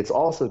 It's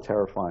also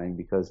terrifying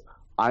because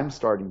I'm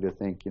starting to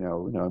think,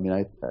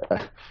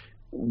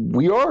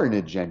 we are in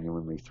a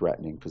genuinely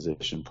threatening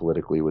position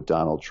politically with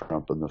Donald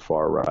Trump and the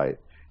far right.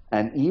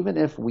 And even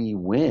if we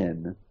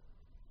win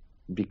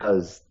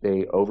because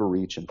they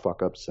overreach and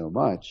fuck up so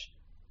much,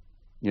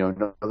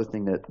 another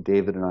thing that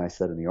David and I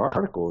said in the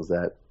article is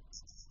that,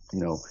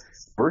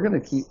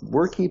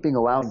 we're keeping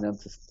allowing them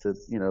to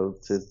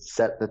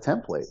set the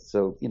template.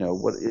 So,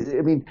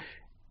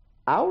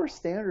 our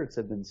standards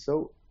have been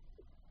so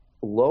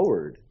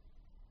lowered.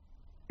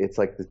 It's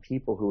like the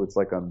people who, it's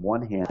like on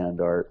one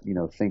hand are,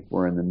 think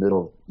we're in the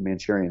middle of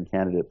Manchurian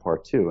Candidate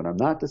Part 2. And I'm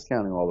not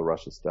discounting all the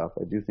Russia stuff.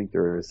 I do think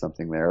there is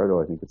something there,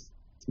 though I think it's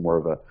more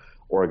of a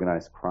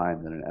organized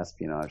crime than an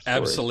espionage story.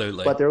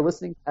 Absolutely. But they're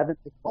listening to Evan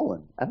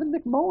McMullin. Evan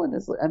McMullin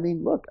is,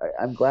 look,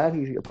 I'm glad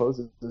he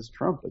opposes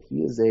Trump, but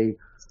he is a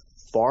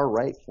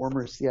far-right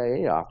former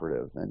CIA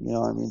operative.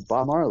 And,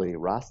 Bob Marley,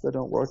 Rasta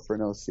don't work for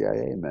no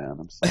CIA, man.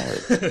 I'm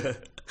sorry.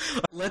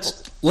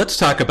 Let's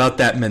talk about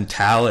that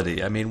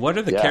mentality. I mean, what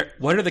are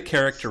the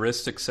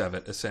characteristics of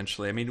it,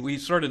 essentially? I mean,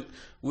 we've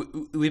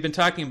been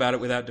talking about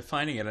it without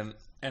defining it.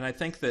 And I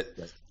think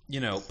that,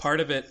 part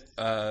of it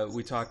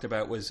we talked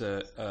about was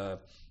a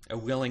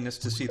willingness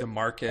to see the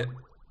market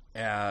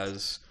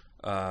as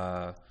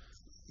a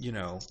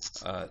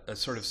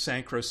sort of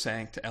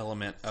sacrosanct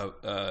element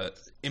of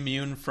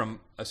immune from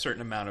a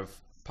certain amount of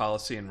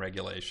policy and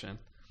regulation.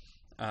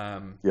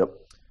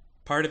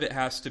 Part of it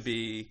has to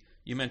be,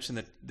 you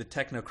mentioned the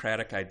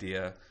technocratic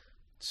idea.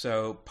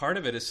 So part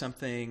of it is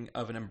something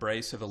of an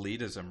embrace of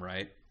elitism,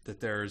 right? That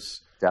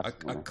there's a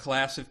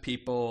class of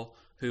people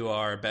who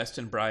are best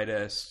and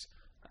brightest,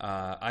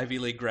 Ivy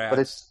League grads.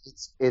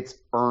 But it's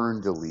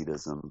earned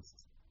elitism,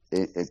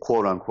 it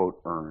quote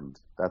unquote earned.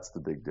 That's the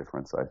big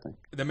difference, I think.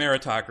 The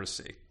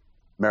meritocracy,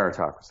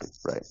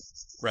 right?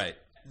 Right.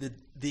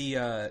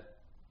 The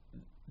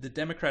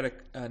Democratic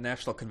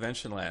National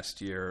Convention last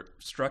year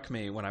struck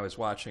me when I was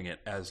watching it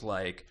as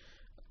like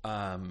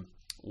going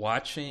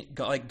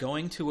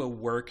to a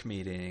work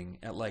meeting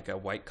at like a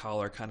white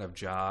collar kind of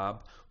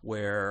job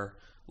where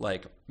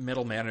like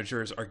middle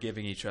managers are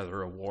giving each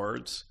other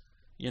awards,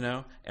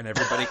 and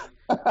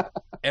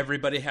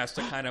everybody has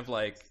to kind of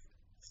like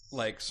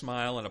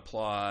smile and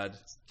applaud.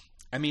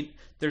 I mean,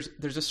 there's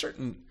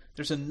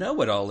a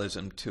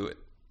know-it-allism to it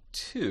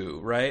too,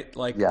 right?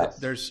 Like yes.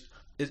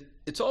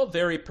 It's all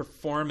very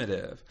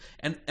performative,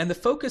 and the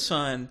focus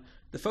on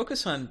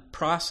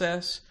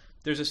process.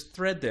 There's this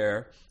thread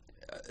there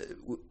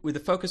with the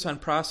focus on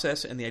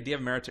process and the idea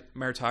of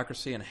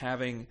meritocracy and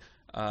having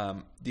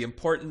the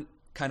important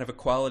kind of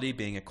equality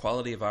being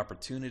equality of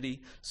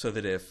opportunity, so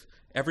that if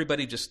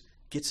everybody just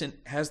gets in,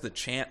 has the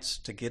chance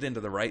to get into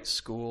the right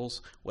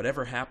schools,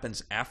 whatever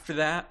happens after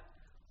that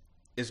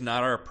is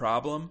not our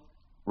problem.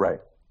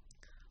 Right.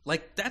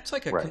 Like that's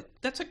like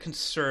that's a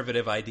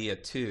conservative idea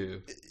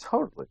too.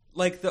 Totally.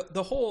 Like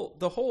the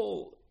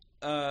whole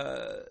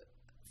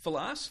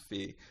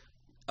philosophy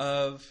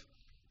of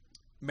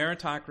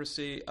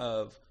meritocracy,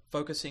 of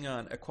focusing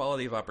on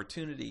equality of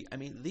opportunity. I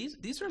mean,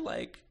 these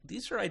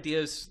are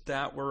ideas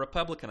that were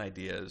Republican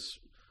ideas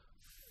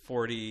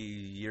 40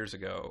 years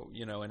ago,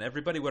 and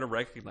everybody would have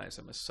recognized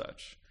them as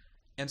such.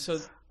 And so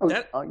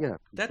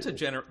that's a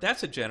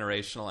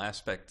generational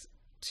aspect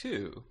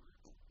too.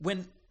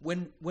 When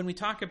we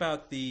talk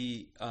about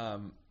the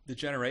the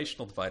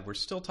generational divide, we're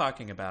still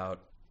talking about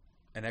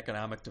an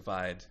economic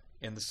divide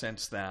in the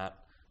sense that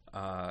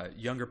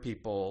younger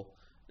people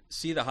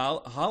see the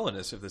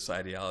hollowness of this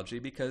ideology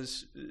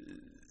because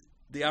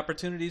the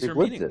opportunities are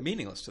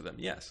meaningless to them.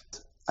 Yes.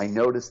 I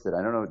noticed that.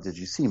 I don't know. Did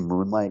you see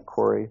Moonlight,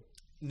 Corey?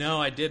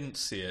 No, I didn't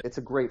see it. It's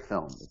a great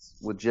film. It's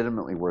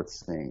legitimately worth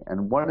seeing.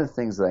 And one of the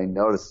things that I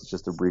noticed,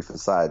 just a brief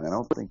aside, and I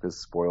don't think this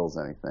spoils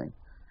anything,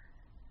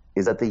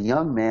 is that the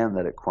young man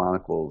that it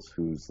chronicles,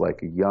 who's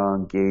like a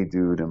young gay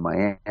dude in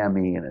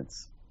Miami, and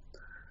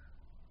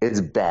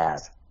it's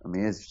bad. I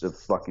mean, it's just a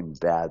fucking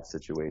bad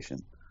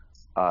situation.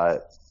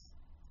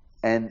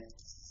 And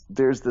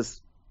there's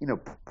this,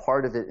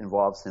 part of it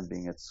involves him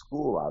being at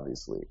school,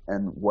 obviously.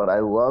 And what I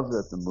love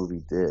that the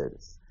movie did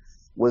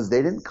was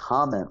they didn't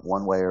comment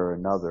one way or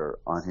another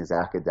on his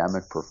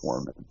academic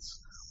performance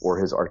or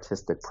his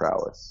artistic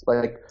prowess.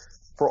 Like,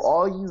 for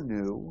all you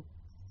knew,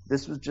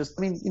 this was just,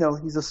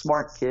 he's a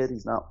smart kid.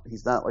 He's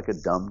not like a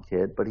dumb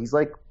kid, but he's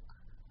like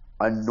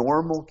a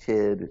normal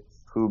kid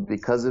who,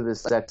 because of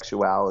his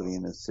sexuality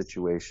and his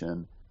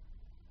situation,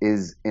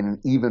 is in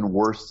an even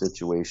worse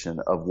situation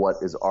of what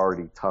is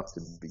already tough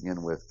to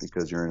begin with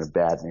because you're in a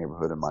bad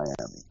neighborhood in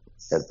Miami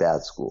at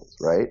bad schools,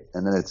 right?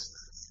 And then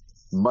it's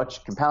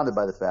much compounded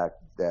by the fact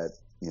that,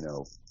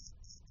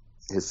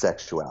 his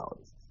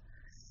sexuality.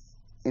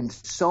 In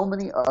so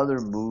many other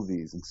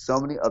movies and so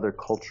many other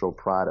cultural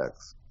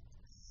products,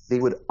 they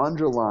would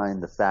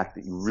underline the fact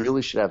that you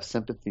really should have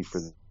sympathy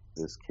for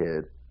this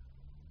kid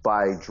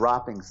by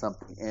dropping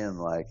something in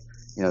like,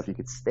 if you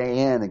could stay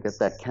in and get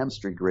that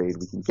chemistry grade,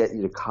 we can get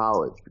you to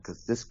college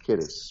because this kid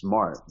is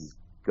smart. He's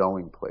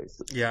going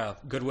places. Yeah,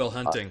 Good Will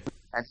Hunting.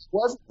 And he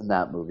wasn't in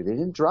that movie. They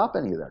didn't drop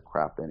any of that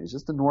crap in. He's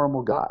just a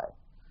normal guy.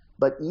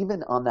 But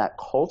even on that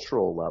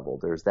cultural level,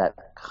 there's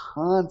that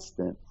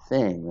constant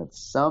thing that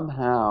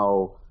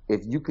somehow,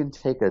 if you can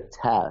take a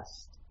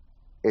test,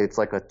 it's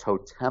like a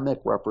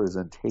totemic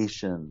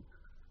representation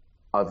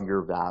of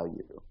your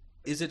value.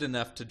 Is it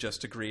enough to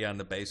just agree on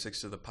the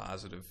basics of the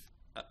positive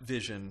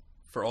vision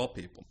for all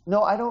people?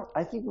 No, I don't.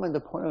 I think the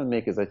point I would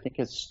make is I think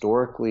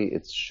historically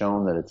it's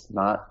shown that it's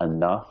not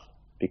enough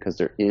because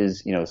there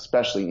is,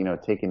 especially,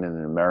 taken in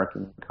an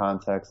American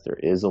context, there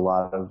is a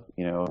lot of,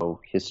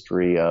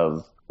 history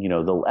of,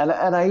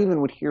 and I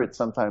even would hear it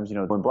sometimes,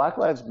 when Black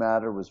Lives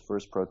Matter was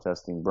first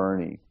protesting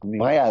Bernie,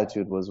 my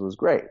attitude was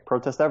great.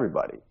 Protest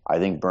everybody. I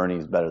think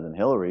Bernie's better than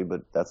Hillary,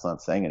 but that's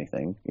not saying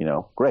anything,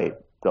 great.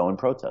 Go and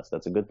protest.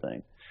 That's a good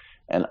thing.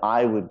 And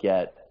I would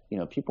get,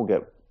 people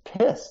get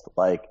pissed,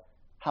 like,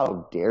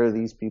 how dare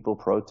these people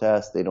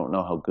protest? They don't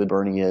know how good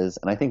Bernie is.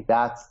 And I think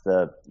that's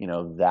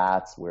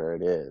that's where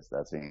it is.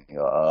 That's when you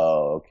go,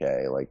 oh,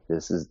 okay, like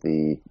that's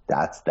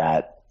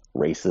that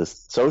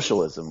racist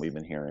socialism we've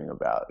been hearing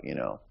about,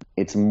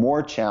 It's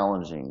more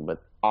challenging,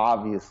 but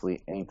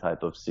obviously any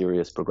type of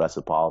serious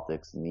progressive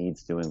politics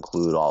needs to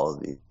include all of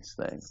these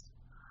things.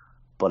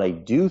 But I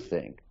do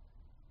think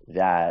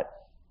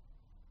that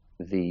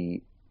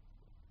the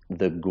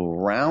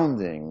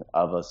grounding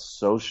of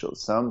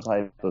some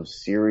type of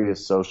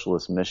serious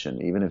socialist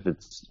mission, even if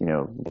it's,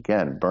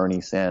 again,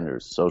 Bernie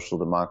Sanders, social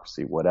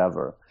democracy,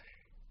 whatever,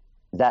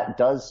 that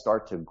does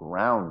start to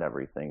ground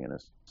everything in a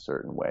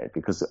certain way.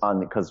 Because on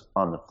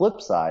the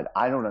flip side,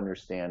 I don't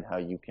understand how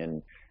you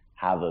can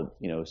have a,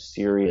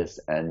 serious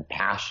and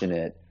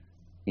passionate,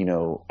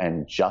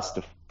 and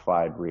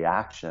justified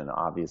reaction,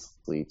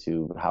 obviously,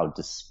 to how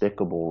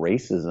despicable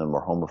racism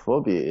or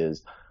homophobia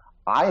is.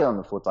 I, on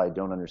the flip side,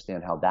 don't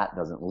understand how that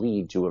doesn't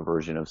lead to a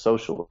version of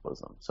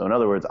socialism. So in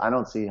other words, I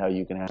don't see how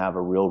you can have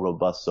a real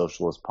robust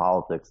socialist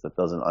politics that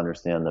doesn't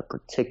understand the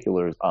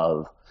particulars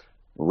of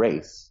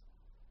race.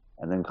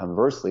 And then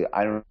conversely,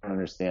 I don't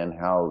understand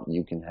how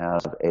you can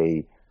have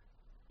a,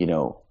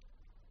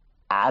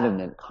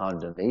 adamant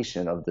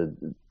condemnation of the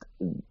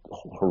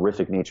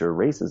horrific nature of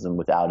racism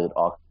without it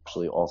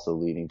actually also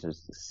leading to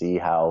see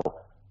how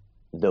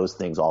those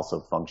things also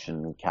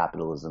function in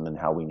capitalism and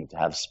how we need to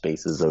have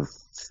spaces of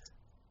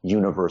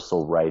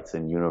universal rights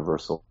and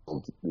universal,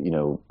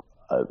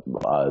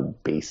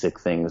 basic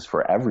things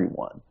for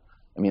everyone.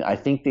 I mean, I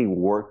think they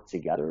work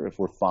together if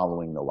we're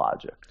following the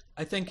logic.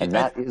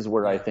 That is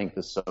where I think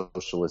the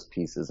socialist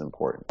piece is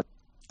important.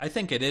 I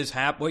think it is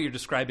what you're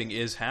describing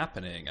is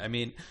happening. I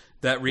mean,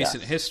 that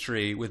recent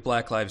history with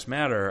Black Lives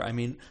Matter, I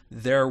mean,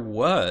 there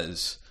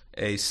was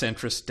a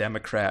centrist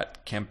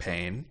Democrat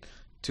campaign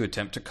to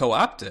attempt to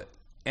co-opt it.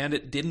 And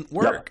it didn't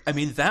work. Yep. I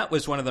mean, that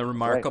was one of the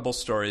remarkable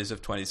stories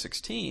of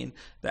 2016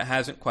 that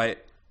hasn't quite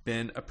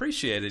been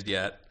appreciated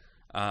yet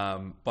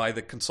by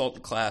the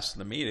consultant class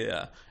and the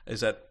media,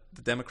 is that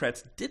the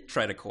Democrats did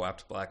try to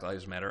co-opt Black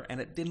Lives Matter, and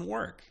it didn't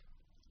work.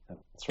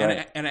 That's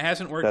right. And it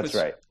hasn't worked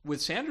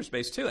with Sanders'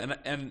 base, too.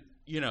 And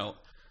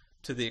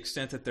to the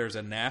extent that there's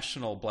a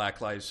national Black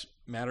Lives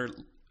Matter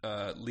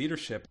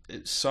leadership,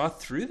 it saw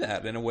through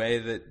that in a way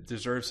that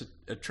deserves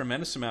a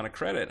tremendous amount of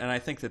credit. And I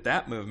think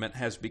that movement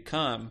has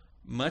become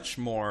much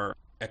more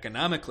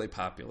economically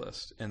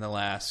populist in the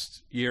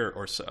last year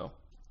or so.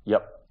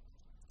 Yep.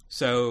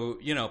 So,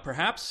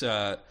 perhaps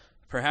the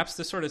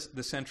sort of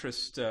the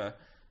centrist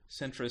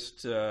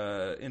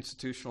centrist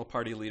institutional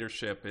party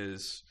leadership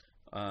is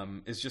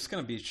just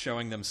going to be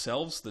showing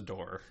themselves the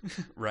door,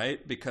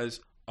 right?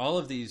 Because all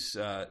of these,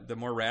 the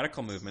more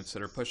radical movements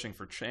that are pushing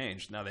for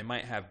change, now they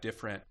might have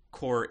different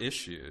core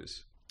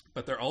issues,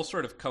 but they're all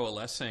sort of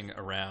coalescing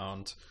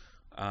around,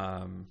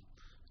 the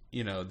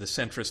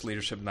centrist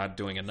leadership not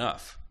doing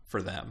enough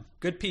for them.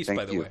 Good piece,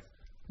 by the way.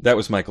 That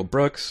was Michael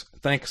Brooks.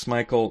 Thanks,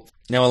 Michael.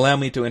 Now allow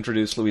me to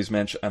introduce Louise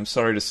Mensch. I'm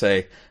sorry to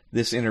say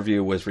this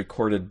interview was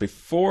recorded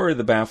before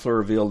the baffler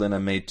revealed in a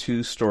May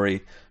 2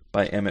 story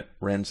by Emmett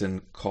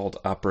Renzen called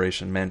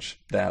Operation Mensch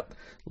that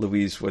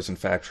Louise was in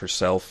fact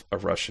herself a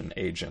Russian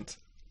agent.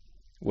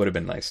 Would have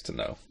been nice to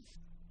know.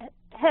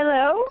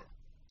 Hello?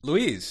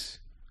 Louise.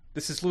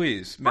 This is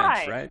Louise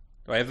Mensch, right?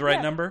 Do I have the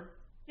right number?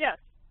 Yes.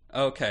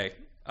 Okay.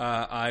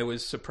 I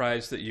was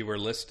surprised that you were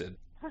listed.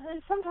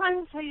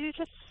 Sometimes you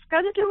just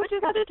got to do what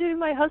you got to do.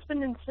 My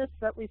husband insists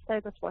that we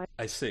stay this way.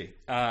 I see.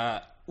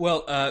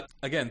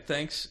 Again,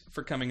 thanks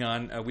for coming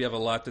on. We have a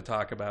lot to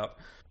talk about.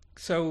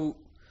 So,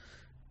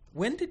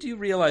 when did you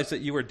realize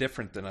that you were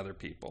different than other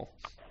people?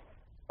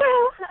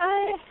 Well,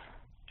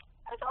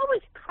 I've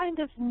always kind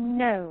of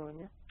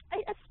known.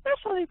 I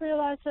especially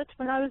realized it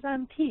when I was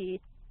MP.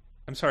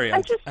 I'm sorry,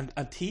 on T?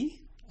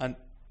 On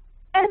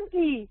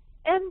MP.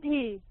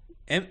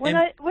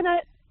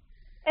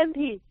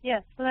 MP,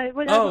 yes.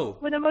 When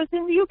I was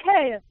in the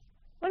UK.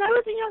 When I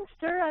was a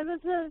youngster, I was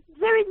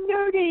very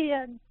nerdy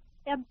and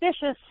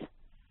ambitious,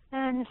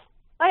 and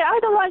I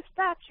idolized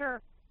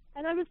Thatcher,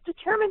 and I was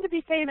determined to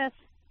be famous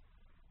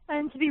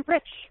and to be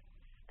rich.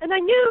 And I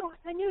knew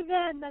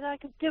then that I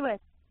could do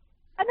it.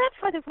 And that's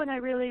kind of when I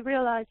really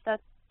realized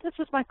that this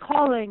was my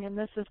calling, and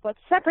this is what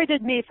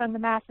separated me from the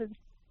masses.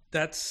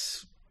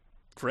 That's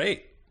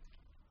great.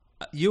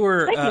 You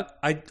were.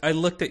 I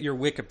looked at your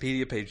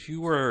Wikipedia page.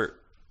 You were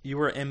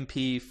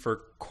MP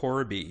for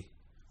Corby,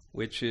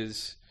 which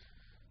is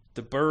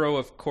the borough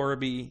of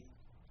Corby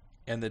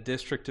and the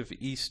district of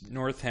East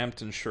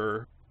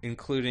Northamptonshire,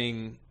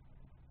 including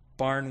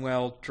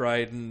Barnwell,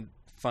 Dryden,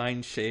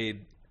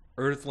 Fineshade,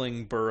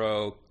 Earthling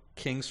Borough,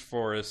 King's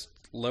Forest,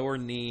 Lower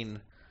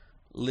Nene,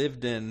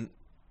 Lyveden,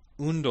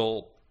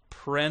 Oundle,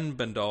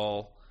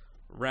 Prenbandal,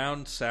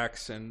 Round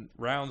Saxon,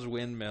 Rounds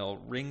Windmill,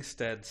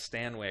 Ringstead,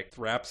 Stanwick,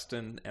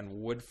 Thrapston,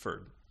 and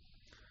Woodford.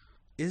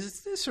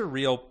 Is this a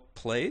real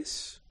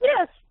place?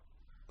 Yes.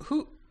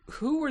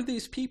 Who were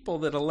these people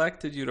that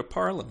elected you to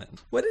Parliament?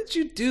 What did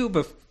you do?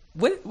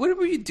 What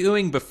were you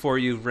doing before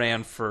you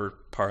ran for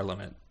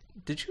Parliament?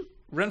 Did you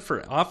run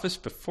for office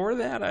before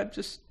that? I'm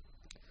just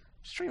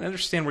trying to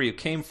understand where you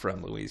came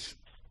from, Louise.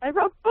 I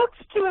wrote books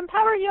to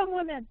empower young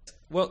women.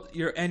 Well,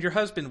 your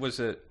husband was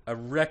a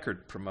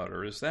record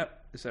promoter. Is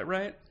that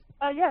right?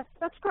 Yes,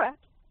 that's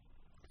correct.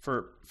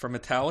 For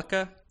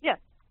Metallica? Yes.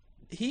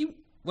 He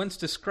once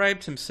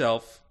described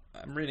himself.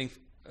 I'm reading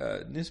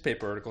a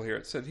newspaper article here.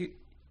 It said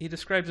he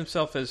described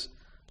himself as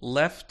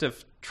left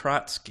of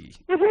Trotsky.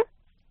 Mm-hmm.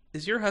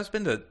 Is your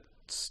husband a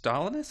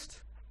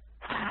Stalinist?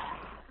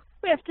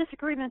 We have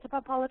disagreements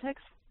about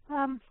politics.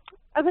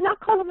 I would not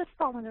call him a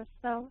Stalinist,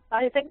 though.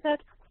 I think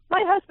that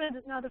my husband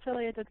is not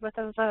affiliated with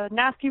those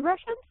nasty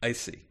Russians. I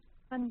see.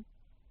 And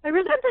I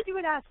resent that you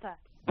would ask that.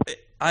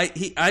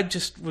 I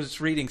just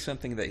was reading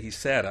something that he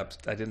said.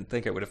 I didn't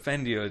think it would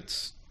offend you.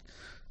 It's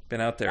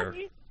been out there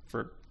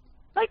for...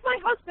 Like my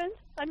husband.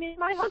 I mean,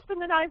 my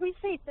husband and I, we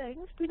say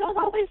things. We don't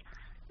always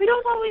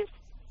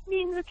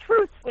mean the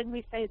truth when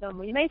we say them.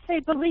 We may say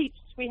beliefs.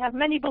 We have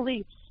many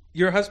beliefs.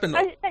 Your husband...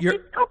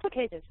 It's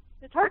complicated.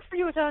 It's hard for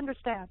you to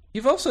understand.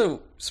 You've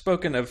also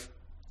spoken of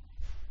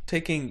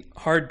taking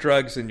hard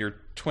drugs in your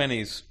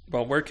 20s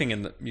while working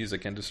in the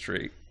music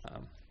industry.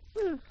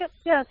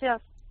 Yes.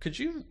 Could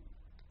you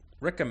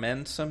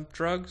recommend some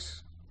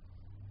drugs?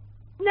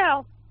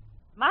 No.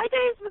 My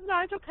days with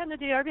Nigel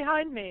Kennedy are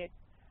behind me,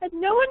 and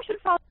no one should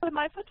follow in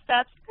my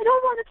footsteps. I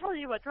don't want to tell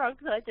you what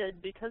drugs I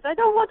did because I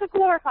don't want to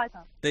glorify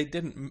them. They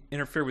didn't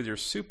interfere with your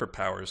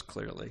superpowers,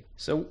 clearly.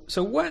 So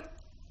what,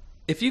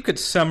 if you could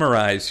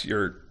summarize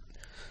your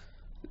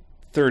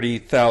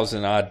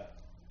 30,000 odd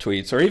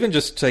tweets, or even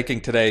just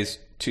taking today's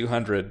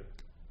 200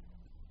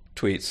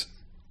 tweets,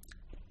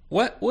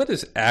 what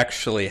is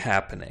actually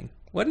happening?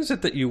 What is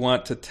it that you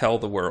want to tell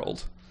the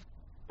world?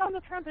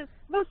 Donald Trump is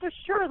most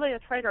assuredly a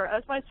traitor,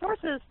 as my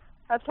sources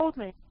have told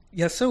me.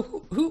 Yeah. So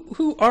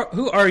who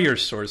are your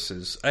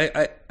sources?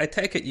 I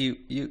take it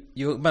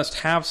you must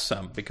have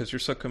some because you're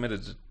so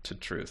committed to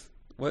truth.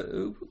 What?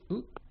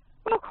 Who?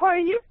 Well,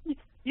 Corey,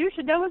 you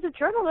should know as a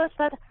journalist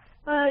that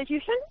you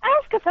shouldn't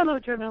ask a fellow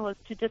journalist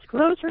to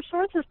disclose her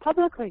sources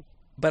publicly.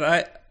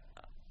 But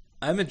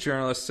I'm a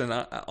journalist, and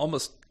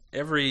almost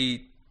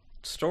every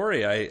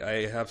story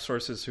I have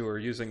sources who are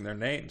using their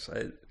names.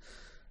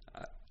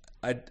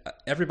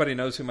 Everybody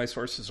knows who my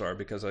sources are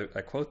because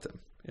I quote them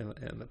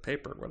in the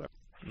paper, whatever.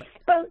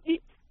 Well,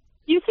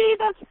 you see,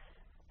 that's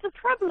the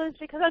trouble is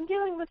because I'm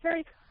dealing with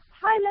very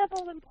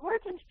high-level,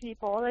 important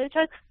people, which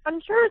I'm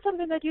sure is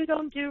something that you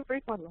don't do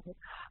frequently.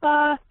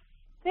 They're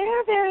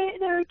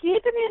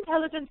deep in the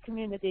intelligence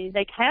community.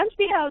 They can't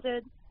be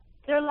outed.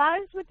 Their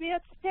lives would be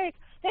at stake.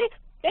 They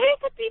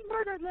could be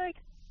murdered like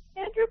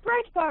Andrew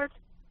Breitbart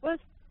was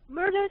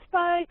murdered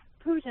by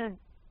Putin.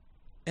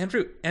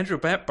 Andrew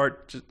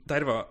Breitbart just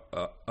died of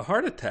a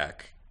heart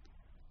attack,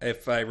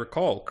 if I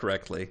recall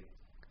correctly.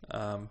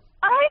 I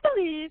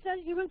believe that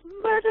he was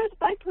murdered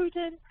by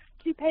Putin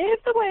to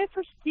pave the way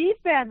for Steve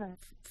Bannon.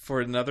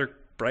 For another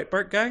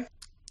Breitbart guy?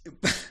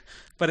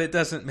 But it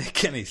doesn't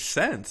make any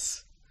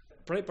sense.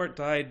 Breitbart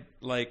died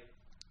like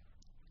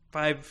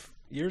 5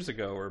 years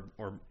ago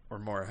or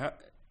more.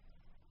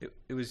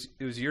 It was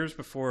years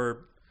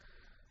before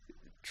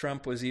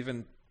Trump was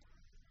even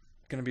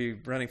going to be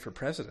running for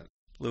president.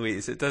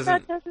 Louise, it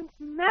doesn't... That doesn't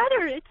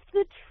matter. It's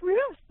the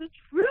truth. The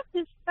truth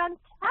is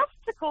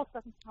fantastical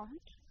sometimes,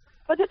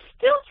 but it's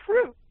still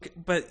true.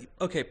 But,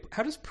 okay,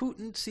 how does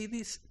Putin see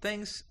these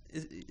things?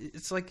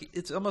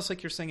 It's almost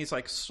like you're saying he's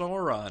like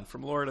Sauron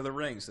from Lord of the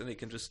Rings, and he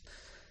can just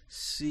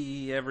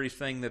see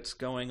everything that's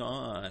going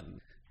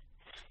on.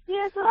 He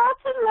has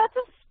lots and lots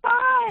of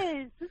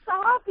spies. It's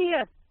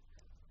obvious.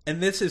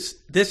 And this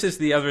is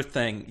the other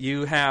thing.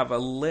 You have a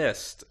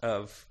list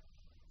of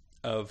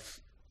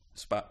Putin's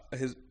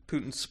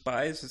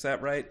spies. Is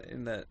that right?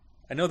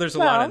 I know there's a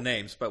lot of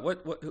names, but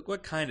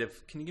what kind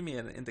of? Can you give me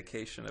an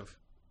indication of?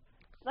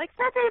 Like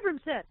Seth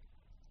Abramson.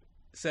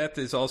 Seth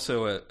is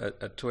also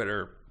a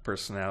Twitter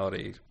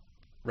personality,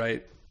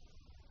 right?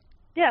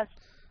 Yes.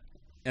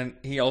 And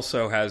he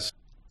also has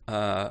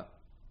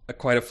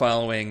quite a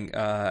following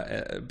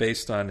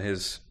based on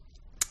his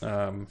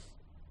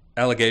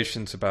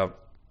allegations about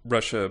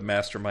Russia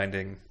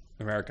masterminding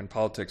American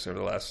politics over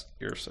the last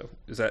year or so.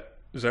 Is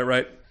that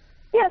right?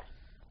 Yes.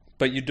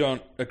 But you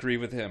don't agree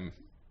with him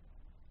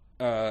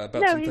about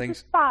some things? No, he's a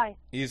spy.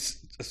 He's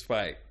a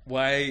spy.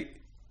 Why,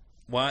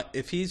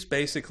 if he's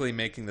basically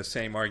making the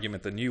same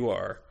argument than you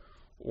are,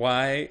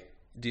 why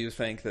do you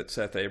think that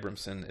Seth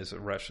Abramson is a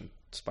Russian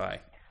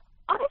spy?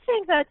 I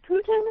think that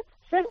Putin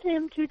sent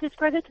him to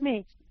discredit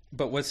me.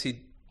 But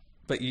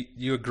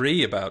you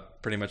agree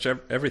about pretty much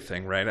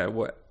everything, right?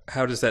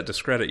 How does that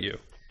discredit you?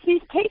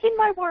 He's taking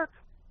my work.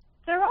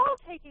 They're all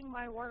taking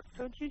my work,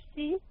 don't you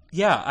see?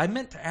 Yeah, I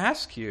meant to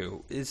ask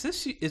you: is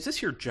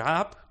this your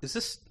job? Is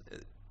this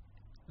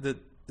the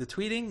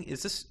tweeting?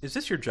 Is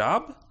this your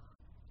job?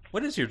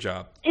 What is your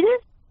job? It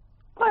is.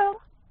 Well,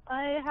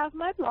 I have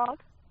my blog.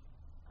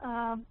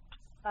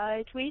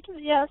 I tweet.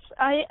 Yes,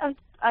 I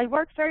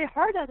work very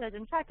hard at it.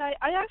 In fact, I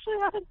actually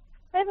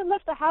haven't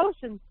left the house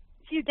in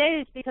a few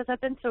days because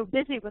I've been so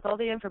busy with all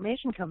the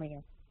information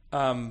coming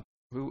in.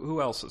 Who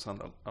else is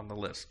on the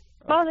list?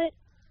 Well,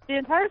 the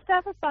entire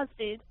staff of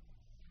BuzzFeed.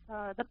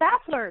 The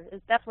Baffler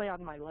is definitely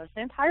on my list.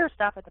 The entire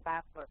staff at the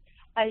Baffler.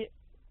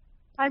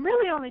 I'm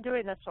really only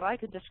doing this so I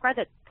can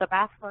discredit the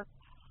Baffler.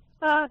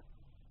 And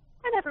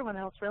everyone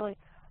else, really.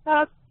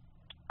 I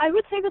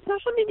would say the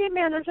social media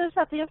managers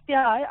at the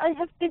FBI, I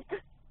have been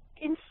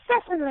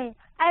incessantly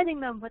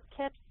adding them with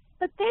tips,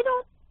 but they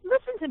don't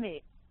listen to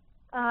me.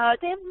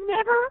 They have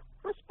never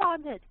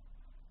responded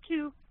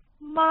to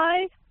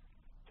my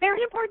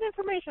very important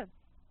information.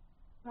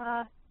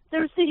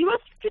 There's the U.S.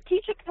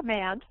 Strategic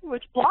Command,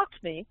 which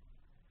blocked me.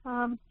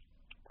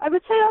 I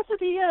would say also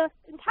the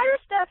entire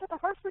staff at the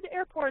Hartford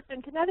Airport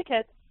in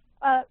Connecticut,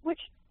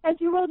 which, as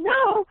you will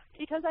know,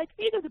 because I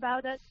tweeted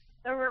about it,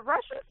 there were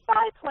Russian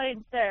spy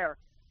planes there.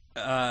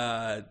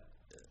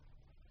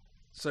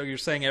 So you're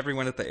saying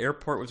everyone at the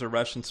airport was a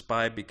Russian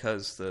spy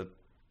because the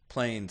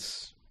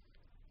planes...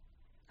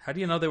 How do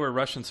you know they were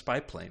Russian spy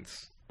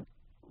planes?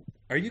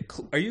 Are you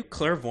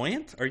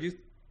clairvoyant? Are you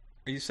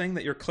saying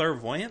that you're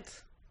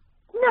clairvoyant?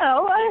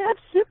 No, I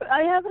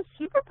have a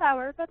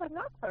superpower, but I'm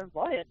not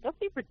clairvoyant. Don't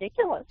be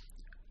ridiculous.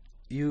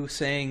 You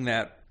saying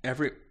that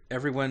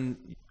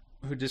everyone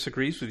who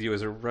disagrees with you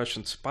is a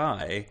Russian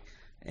spy,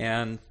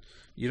 and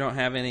you don't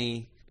have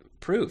any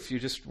proof. You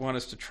just want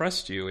us to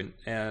trust you,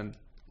 and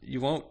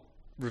you won't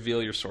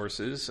reveal your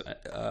sources.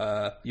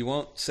 You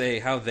won't say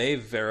how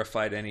they've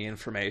verified any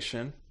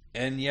information,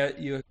 and yet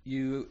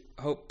you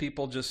hope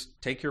people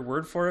just take your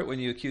word for it when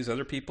you accuse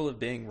other people of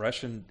being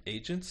Russian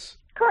agents?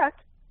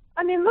 Correct.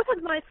 I mean, look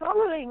at my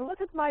following.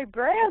 Look at my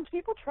brand.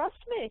 People trust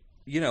me.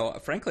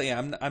 Frankly,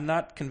 I'm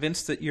not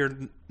convinced that you're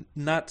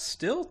not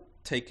still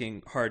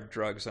taking hard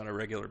drugs on a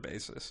regular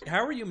basis.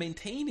 How are you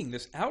maintaining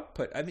this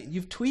output? I mean,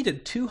 you've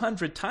tweeted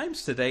 200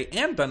 times today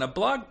and done a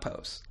blog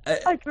post.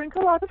 I drink a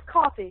lot of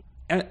coffee.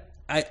 And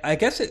I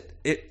guess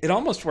it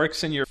almost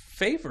works in your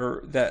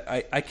favor that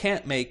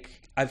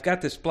I've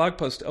got this blog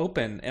post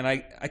open and I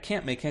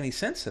can't make any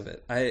sense of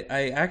it.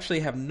 I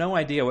actually have no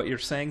idea what you're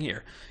saying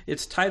here.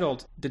 It's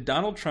titled, "Did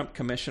Donald Trump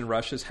Commission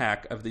Russia's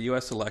Hack of the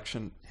U.S.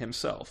 Election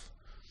Himself?"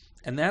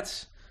 And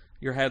that's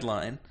your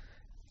headline.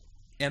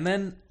 And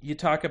then you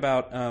talk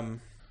about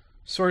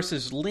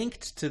sources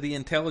linked to the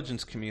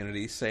intelligence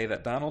community say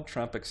that Donald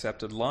Trump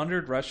accepted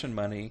laundered Russian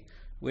money,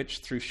 which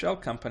through shell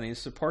companies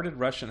supported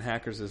Russian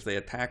hackers as they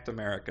attacked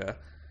America,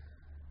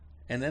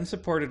 and then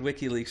supported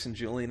WikiLeaks and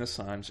Julian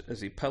Assange as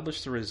he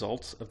published the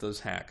results of those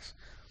hacks.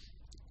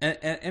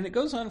 And it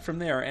goes on from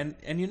there,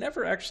 and you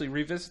never actually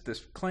revisit this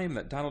claim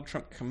that Donald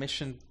Trump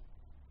commissioned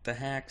the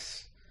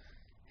hacks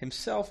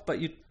himself, but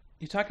you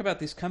talk about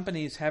these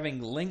companies having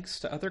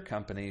links to other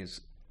companies,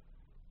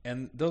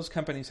 and those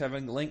companies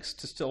having links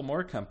to still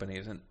more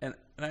companies, and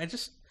I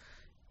just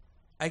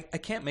I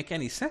can't make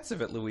any sense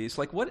of it, Louise.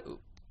 Like, what?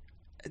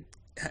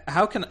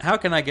 How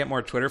can I get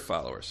more Twitter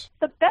followers?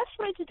 The best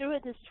way to do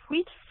it is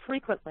tweet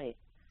frequently.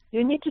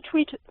 You need to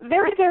tweet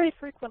very, very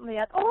frequently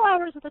at all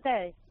hours of the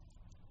day.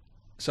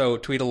 So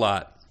tweet a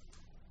lot.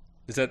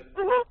 Is that?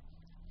 Mm-hmm.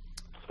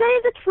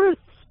 Say the truth.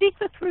 Speak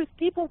the truth.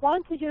 People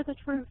want to hear the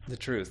truth. The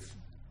truth.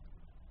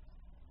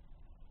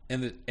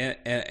 And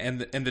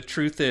the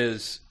truth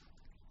is,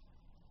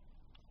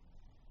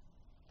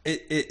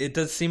 it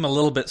does seem a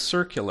little bit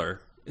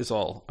circular. Is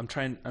all I'm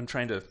trying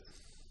to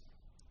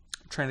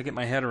get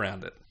my head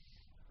around it.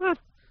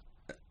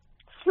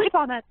 Sleep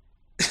on it.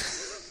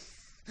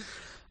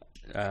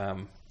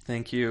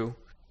 Thank you,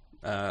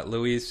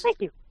 Louise.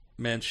 Thank you,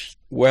 Mensch.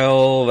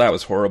 Well, that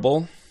was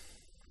horrible.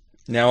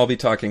 Now I'll be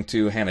talking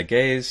to Hannah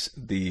Gaze,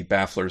 the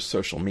Baffler's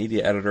social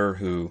media editor,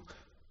 who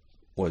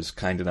was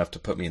kind enough to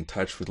put me in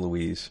touch with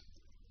Louise.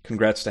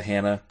 Congrats to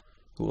Hannah,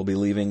 who will be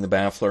leaving the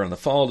Baffler in the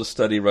fall to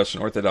study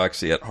Russian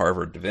Orthodoxy at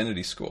Harvard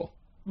Divinity School.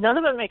 None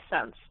of it makes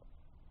sense.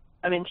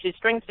 I mean, she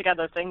strings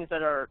together things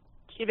that are...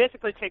 She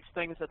basically takes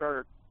things that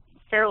are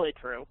fairly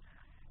true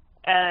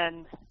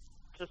and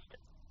just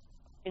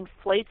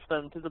inflates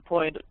them to the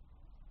point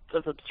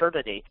of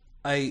absurdity.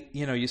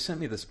 You sent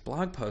me this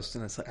blog post,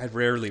 and it's like, I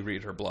rarely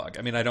read her blog.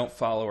 I mean, I don't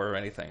follow her or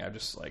anything. I'm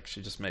just like,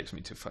 she just makes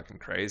me too fucking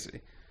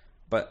crazy.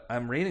 But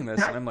I'm reading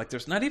this, and I'm like,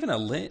 there's not even a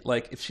link.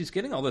 Like, if she's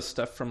getting all this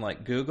stuff from,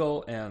 like,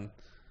 Google, and,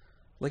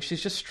 like,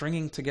 she's just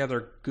stringing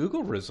together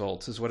Google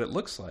results is what it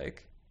looks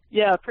like.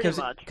 Yeah, pretty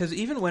much. Because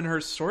even when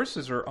her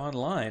sources are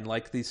online,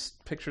 like these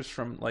pictures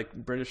from, like,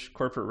 British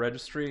Corporate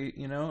Registry,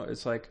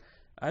 it's like,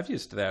 I've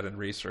used that in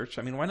research.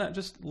 I mean, why not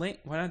just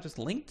link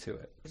to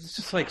it? It's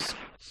just like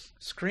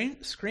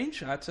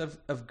screenshots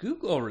of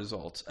Google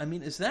results. I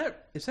mean, is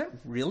that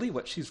really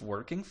what she's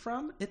working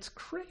from? It's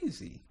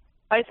crazy.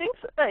 I think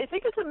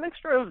it's a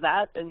mixture of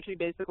that, and she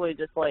basically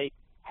just like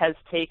has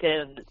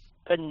taken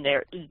a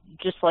narrative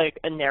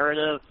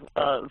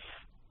of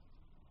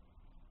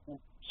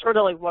sort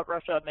of like what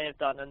Russia may have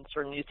done in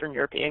certain Eastern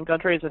European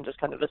countries, and just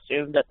kind of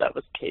assumed that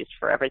was the case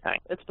for everything.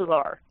 It's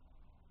bizarre.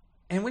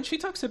 And when she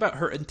talks about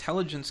her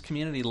intelligence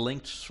community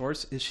linked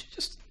source,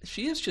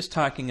 she is just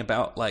talking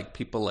about like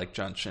people like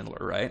John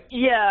Schindler, right?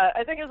 Yeah,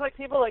 I think it's like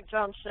people like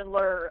John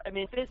Schindler. I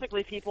mean,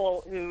 basically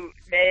people who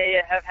may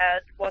have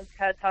once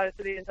had ties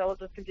to the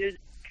intelligence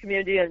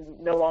community and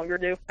no longer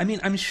do. I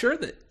mean, I'm sure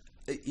that,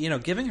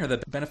 giving her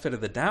the benefit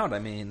of the doubt, I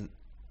mean,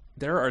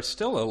 there are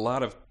still a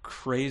lot of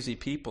crazy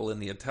people in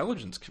the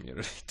intelligence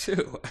community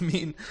too. I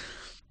mean,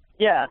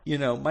 yeah.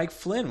 Mike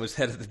Flynn was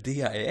head of the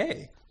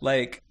DIA.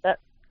 Like that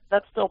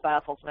still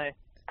baffles me.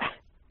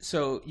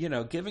 So,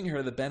 giving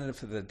her the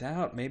benefit of the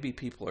doubt, maybe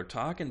people are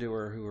talking to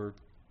her who are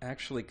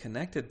actually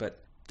connected, but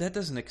that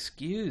doesn't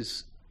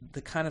excuse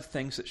the kind of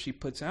things that she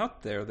puts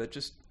out there that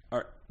just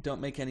don't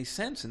make any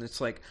sense. And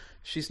it's like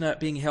she's not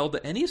being held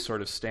to any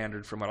sort of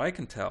standard from what I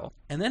can tell.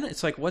 And then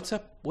it's like, what's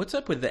up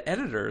with the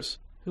editors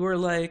who are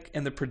like,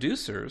 and the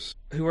producers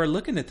who are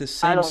looking at this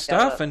same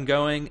stuff and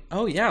going,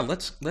 oh yeah,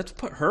 let's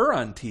put her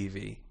on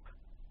TV.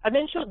 I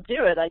mean, she'll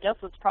do it. I guess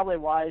that's probably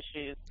why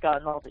she's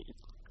gotten all these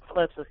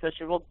clips, is because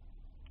she will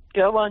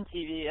go on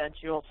TV and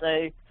she will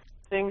say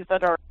things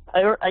that are...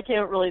 I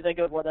can't really think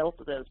of what else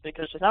it is,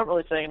 because she's not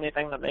really saying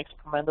anything that makes a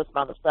tremendous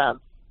amount of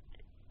sense.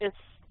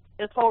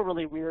 It's all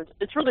really weird.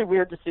 It's really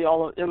weird to see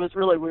it was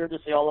really weird to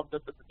see all of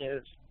this in the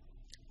news.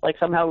 Like,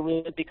 somehow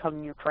we had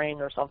become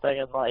Ukraine or something,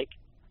 and, like,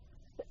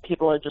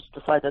 people had just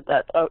decided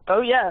that,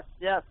 oh yes,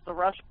 the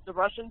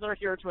Russians are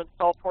here to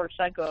install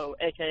Poroshenko,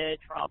 a.k.a.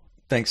 Trump.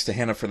 Thanks to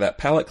Hannah for that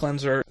palate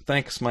cleanser.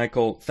 Thanks,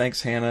 Michael.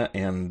 Thanks, Hannah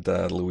and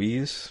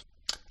Louise.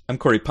 I'm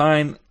Corey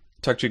Pine.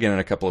 Talk to you again in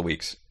a couple of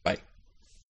weeks. Bye.